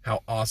mention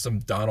how awesome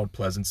Donald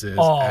Pleasance is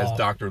as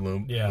Dr.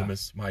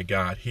 Loomis? My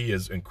God, he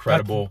is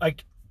incredible.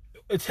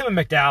 It's him and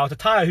McDowell. It's a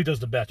tie who does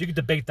the best. You could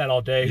debate that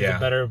all day. Who's the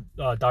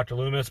better Dr.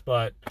 Loomis,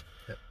 but.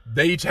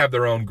 They each have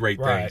their own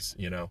great things,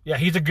 you know. Yeah,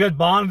 he's a good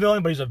Bond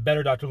villain, but he's a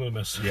better Dr.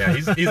 Loomis. Yeah,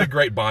 he's a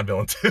great Bond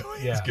villain too.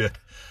 He's good.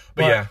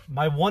 But yeah,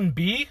 my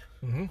 1B,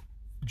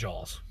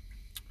 Jaws.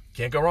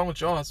 Can't go wrong with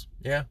Jaws.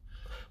 Yeah.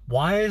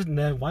 Why hasn't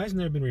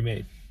it been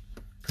remade?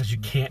 Because you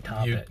can't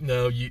top it.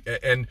 No,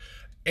 and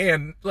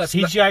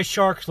CGI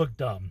sharks look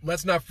dumb.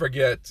 Let's not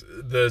forget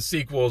the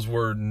sequels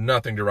were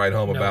nothing to write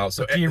home about.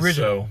 So the original.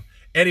 So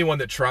anyone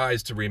that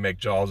tries to remake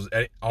Jaws,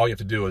 all you have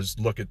to do is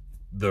look at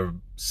the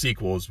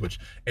sequels,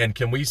 and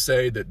can we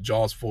say that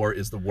Jaws 4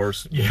 is the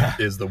worst?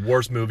 Is the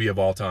worst movie of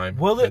all time?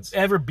 Will it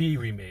ever be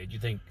remade? You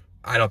think?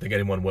 I don't think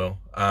anyone will.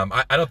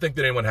 I don't think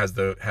that anyone has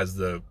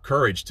the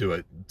courage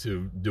to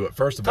do it.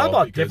 First of all, talk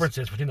about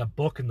differences between the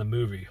book and the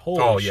movie.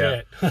 Holy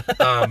shit!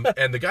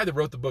 And the guy that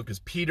wrote the book is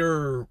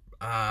Peter.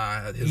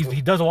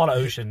 He does a lot of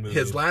ocean movies.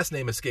 His last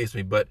name escapes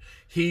me, but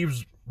he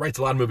writes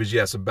a lot of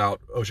movies,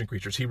 about ocean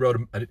creatures. He wrote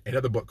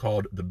another book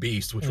called The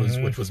Beast, which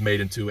was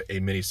made into a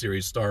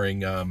miniseries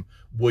starring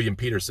William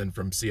Peterson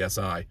from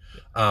CSI,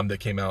 that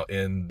came out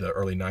in the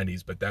early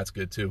 '90s. But that's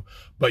good too.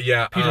 But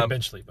yeah, Peter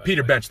Benchley.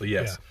 Peter Benchley,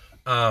 yes.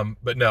 Yeah.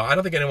 But no, I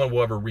don't think anyone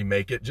will ever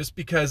remake it, just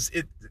because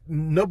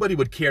nobody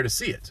would care to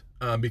see it.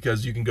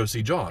 Because you can go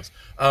see Jaws.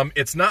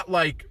 It's not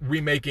like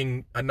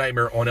remaking A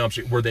Nightmare on Elm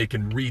Street where they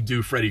can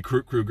redo Freddy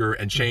Krueger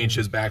and change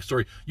his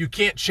backstory. You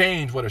can't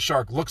change what a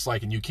shark looks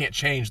like, and you can't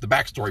change the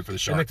backstory for the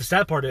shark. And the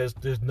sad part is,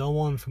 there's no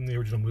one from the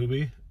original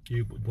movie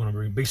you want to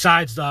bring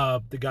besides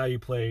the guy you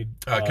played.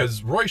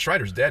 Because Roy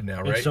Scheider's dead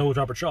now, right? And so is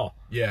Robert Shaw.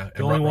 Yeah.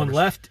 The only one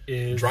left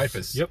is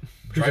Dreyfuss. Yep.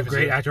 He's a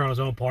great actor on his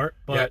own part.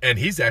 But and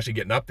he's actually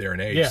getting up there in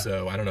age,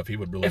 so I don't know if he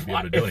would really be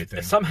able to do anything.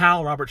 If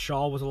somehow Robert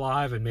Shaw was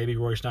alive and maybe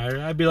Roy Schneider,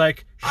 I'd be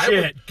like,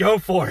 go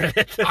for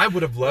it. I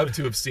would have loved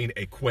to have seen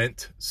a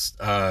Quint,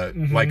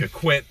 like a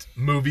Quint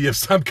movie of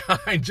some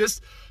kind.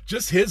 Just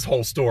his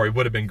whole story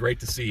would have been great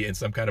to see in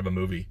some kind of a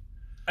movie.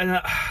 And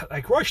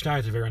Roy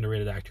Schneider's a very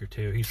underrated actor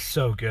too. He's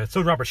so good.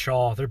 So is Robert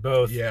Shaw. They're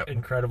both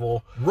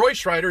incredible. Roy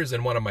Scheider is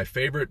in one of my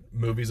favorite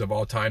movies of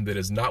all time that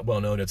is not well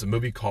known. It's a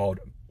movie called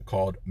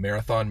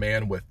Marathon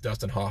Man with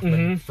Dustin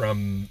Hoffman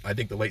from, I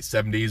think, the late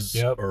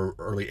 70s or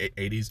early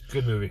 80s.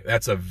 Good movie.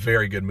 That's a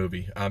very good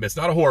movie. It's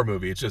not a horror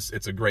movie.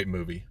 It's a great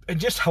movie. And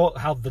just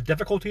how the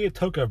difficulty it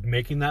took of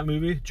making that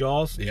movie,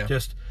 Jaws. Yeah.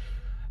 Just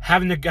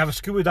having to have a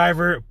scuba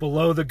diver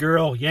below the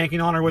girl,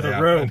 yanking on her with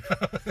a rope.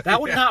 That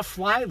would not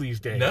fly these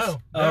days.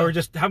 No. Or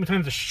just how many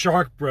times the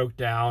shark broke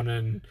down.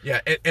 And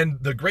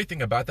the great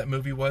thing about that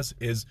movie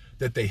is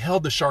that they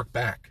held the shark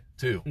back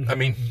too. I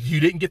mean, you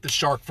didn't get the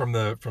shark from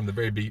the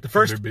very beginning. The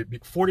first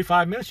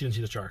 45 minutes you didn't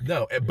see the shark.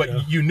 No,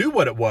 but you knew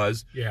what it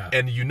was, Yeah.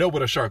 and you know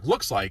what a shark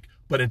looks like,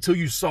 but until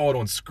you saw it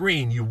on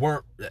screen, you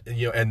weren't,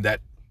 and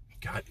that,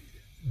 God,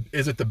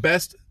 is it the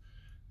best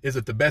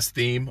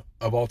theme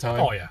of all time?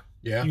 Oh, yeah.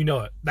 Yeah. You know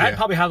it. That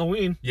probably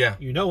Halloween. Yeah.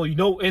 You know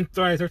in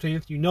Friday the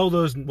 13th, you know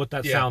what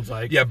that sounds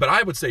like. Yeah, but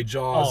I would say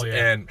Jaws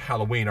and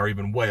Halloween are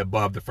even way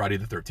above the Friday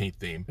the 13th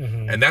theme.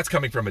 And that's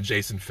coming from a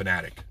Jason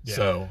fanatic. Yeah.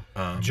 So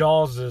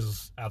Jaws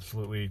is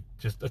absolutely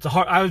just, it's a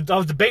hard, I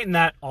was debating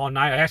that all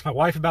night. I asked my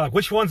wife about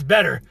which one's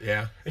better.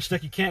 Yeah. It's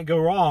like you can't go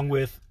wrong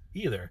with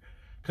either.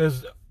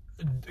 Because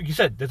you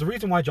said there's a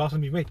reason why Jaws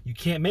can be remade. You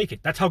can't make it.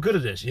 That's how good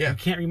it is. Yeah. You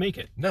can't remake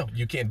it. No,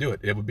 you can't do it.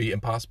 It would be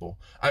impossible.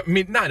 I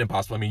mean, not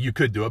impossible. I mean, you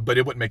could do it, but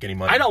it wouldn't make any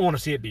money. I don't want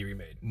to see it be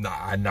remade.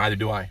 Nah, neither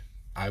do I.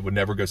 I would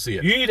never go see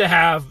it. You need to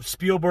have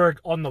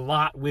Spielberg on the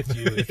lot with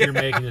you if you're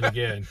making it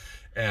again.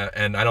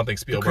 And I don't think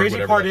Spielberg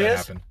would ever let that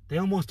happen. They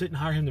almost didn't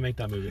hire him to make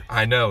that movie.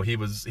 I know. He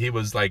was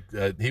like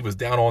he was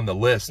down on the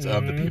list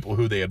of the people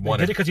who they had wanted.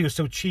 They did it because he was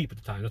so cheap at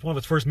the time. That's one of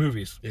his first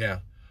movies. Yeah.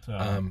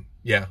 So,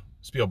 yeah.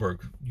 Spielberg.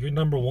 You're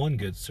number one,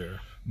 good sir.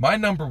 My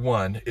number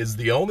one is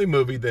the only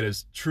movie that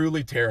has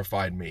truly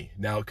terrified me.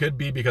 Now, it could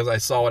be because I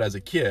saw it as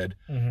a kid,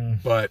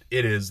 but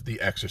it is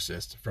The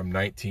Exorcist from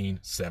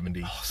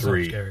 1973. Oh,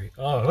 so scary.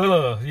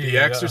 Oh, The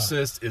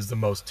Exorcist is the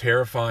most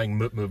terrifying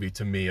movie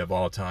to me of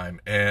all time.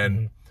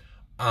 And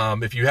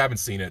if you haven't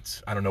seen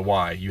it, I don't know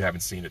why you haven't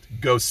seen it,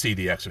 go see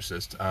The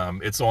Exorcist.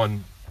 It's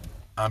on,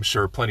 I'm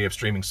sure, plenty of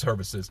streaming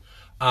services.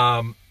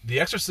 The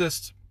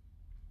Exorcist,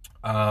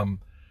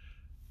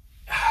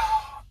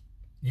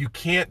 you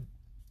can't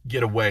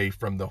get away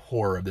from the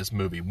horror of this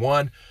movie.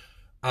 One,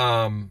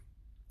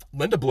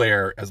 Linda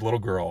Blair as a little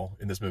girl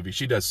in this movie,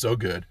 she does so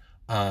good.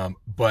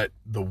 But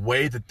the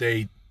way that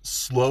they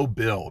slow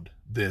build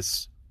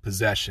this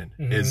possession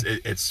is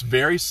it's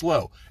very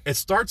slow. It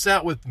starts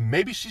out with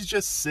maybe she's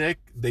just sick.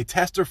 They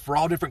test her for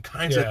all different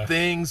kinds of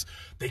things.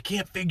 They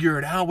can't figure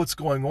it out what's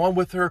going on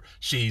with her.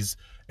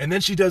 And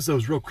then she does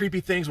those real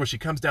creepy things where she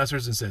comes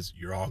downstairs and says,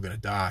 "You're all going to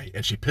die."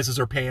 And she pisses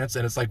her pants.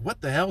 And it's like,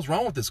 what the hell's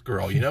wrong with this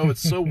girl?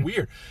 It's so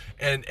weird.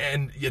 And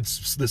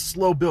it's the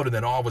slow build. And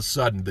then all of a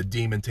sudden the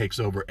demon takes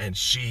over and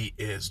she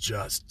is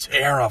just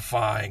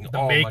terrifying.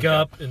 The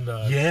makeup and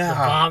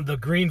the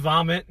green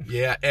vomit.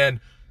 Yeah. And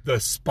the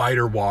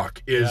spider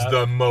walk is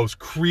the most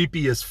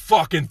creepiest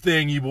fucking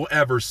thing you will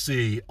ever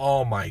see.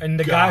 Oh my God. And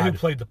the guy who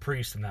played the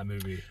priest in that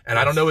movie. And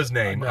I don't know his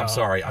name. I'm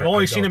sorry. I've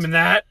only seen him in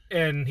that,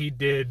 and he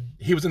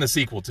was in the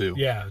sequel too.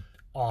 Yeah.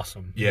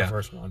 Awesome. Yeah. The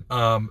first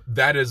one.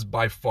 That is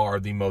by far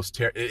the most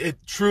it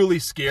truly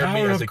scared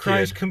me as a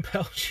Christ kid.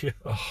 Compels you.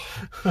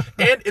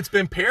 And it's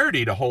been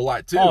parodied a whole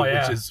lot too,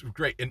 which is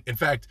great. In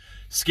fact,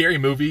 Scary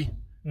Movie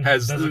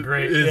does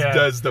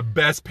the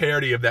best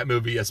parody of that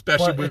movie,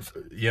 especially with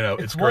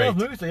it's great. One of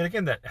those movies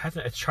again that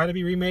it's tried to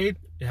be remade.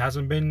 It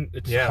hasn't been.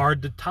 It's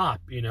hard to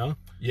top.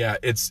 Yeah,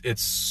 it's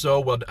so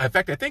well done. In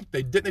fact, I think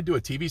they do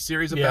a TV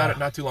series about it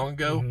not too long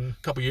ago,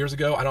 a couple years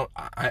ago.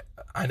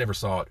 I never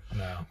saw it.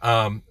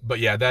 No. But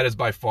yeah, that is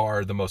by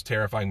far the most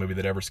terrifying movie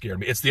that ever scared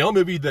me. It's the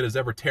only movie that has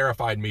ever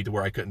terrified me to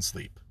where I couldn't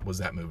sleep. Was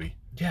that movie?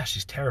 Yeah,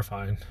 she's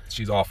terrifying.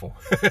 She's awful,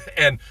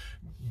 and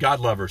God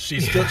love her.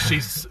 She still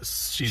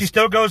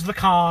goes to the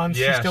cons.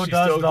 Yeah, she still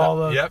does all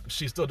the. Yep,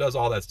 she still does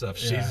all that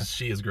stuff. Yeah.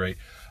 She is great.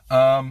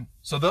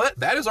 So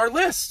that is our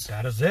list.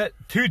 That is it.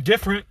 Two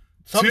different.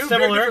 Some Two similar.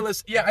 very different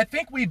lists. Yeah, I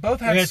think we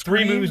both had. We had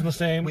Scream. 3 movies in the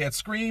same. We had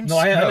Scream. No,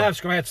 I didn't have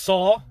Scream. I had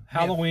Saw,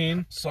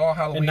 Halloween,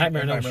 and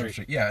Nightmare on Elm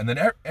Street. Yeah, and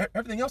then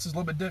everything else is a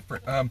little bit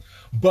different.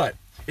 But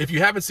if you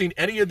haven't seen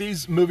any of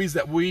these movies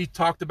that we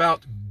talked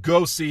about,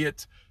 go see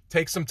it.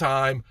 Take some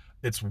time.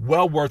 It's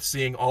well worth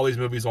seeing all these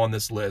movies on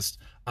this list.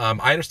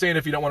 I understand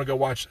if you don't want to go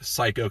watch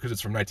Psycho because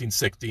it's from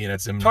 1960 and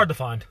it's hard to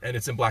find. And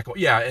it's in black and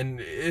white. Yeah,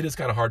 and it is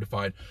kind of hard to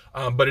find.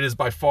 But it is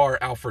by far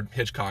Alfred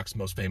Hitchcock's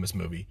most famous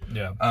movie.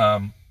 Yeah.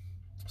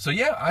 So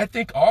yeah, I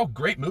think all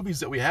great movies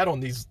that we had on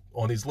these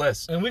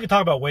lists. And we could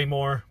talk about way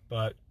more,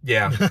 but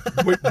yeah,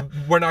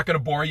 we're not going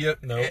to bore you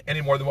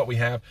any more than what we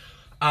have.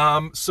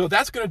 So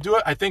that's going to do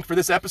it, I think, for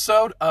this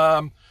episode.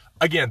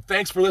 Again,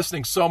 thanks for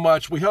listening so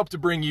much. We hope to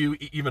bring you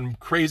even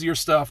crazier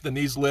stuff than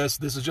these lists.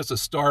 This is just a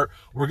start.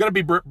 We are going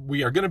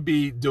to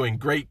be doing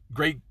great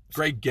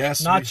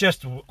guests. Not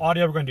just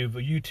audio. We're going to do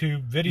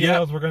YouTube videos.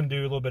 Yep. We're going to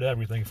do a little bit of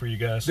everything for you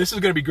guys. This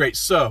is going to be great.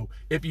 So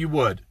if you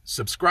would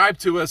subscribe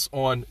to us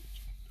on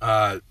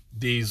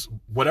these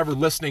whatever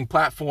listening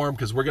platform,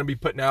 because we're going to be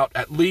putting out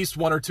at least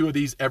 1 or 2 of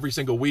these every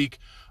single week.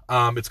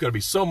 It's going to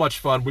be so much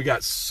fun. We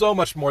got so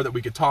much more that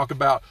we could talk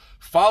about.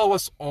 Follow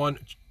us on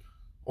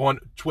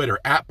Twitter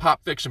at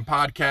Pop Fiction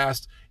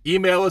Podcast.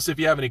 Email us if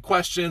you have any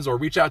questions, or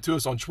reach out to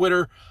us on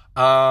Twitter.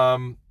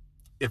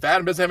 If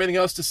Adam doesn't have anything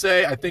else to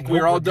say, I think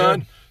we're all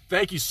done.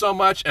 Thank you so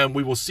much, and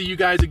we will see you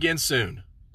guys again soon.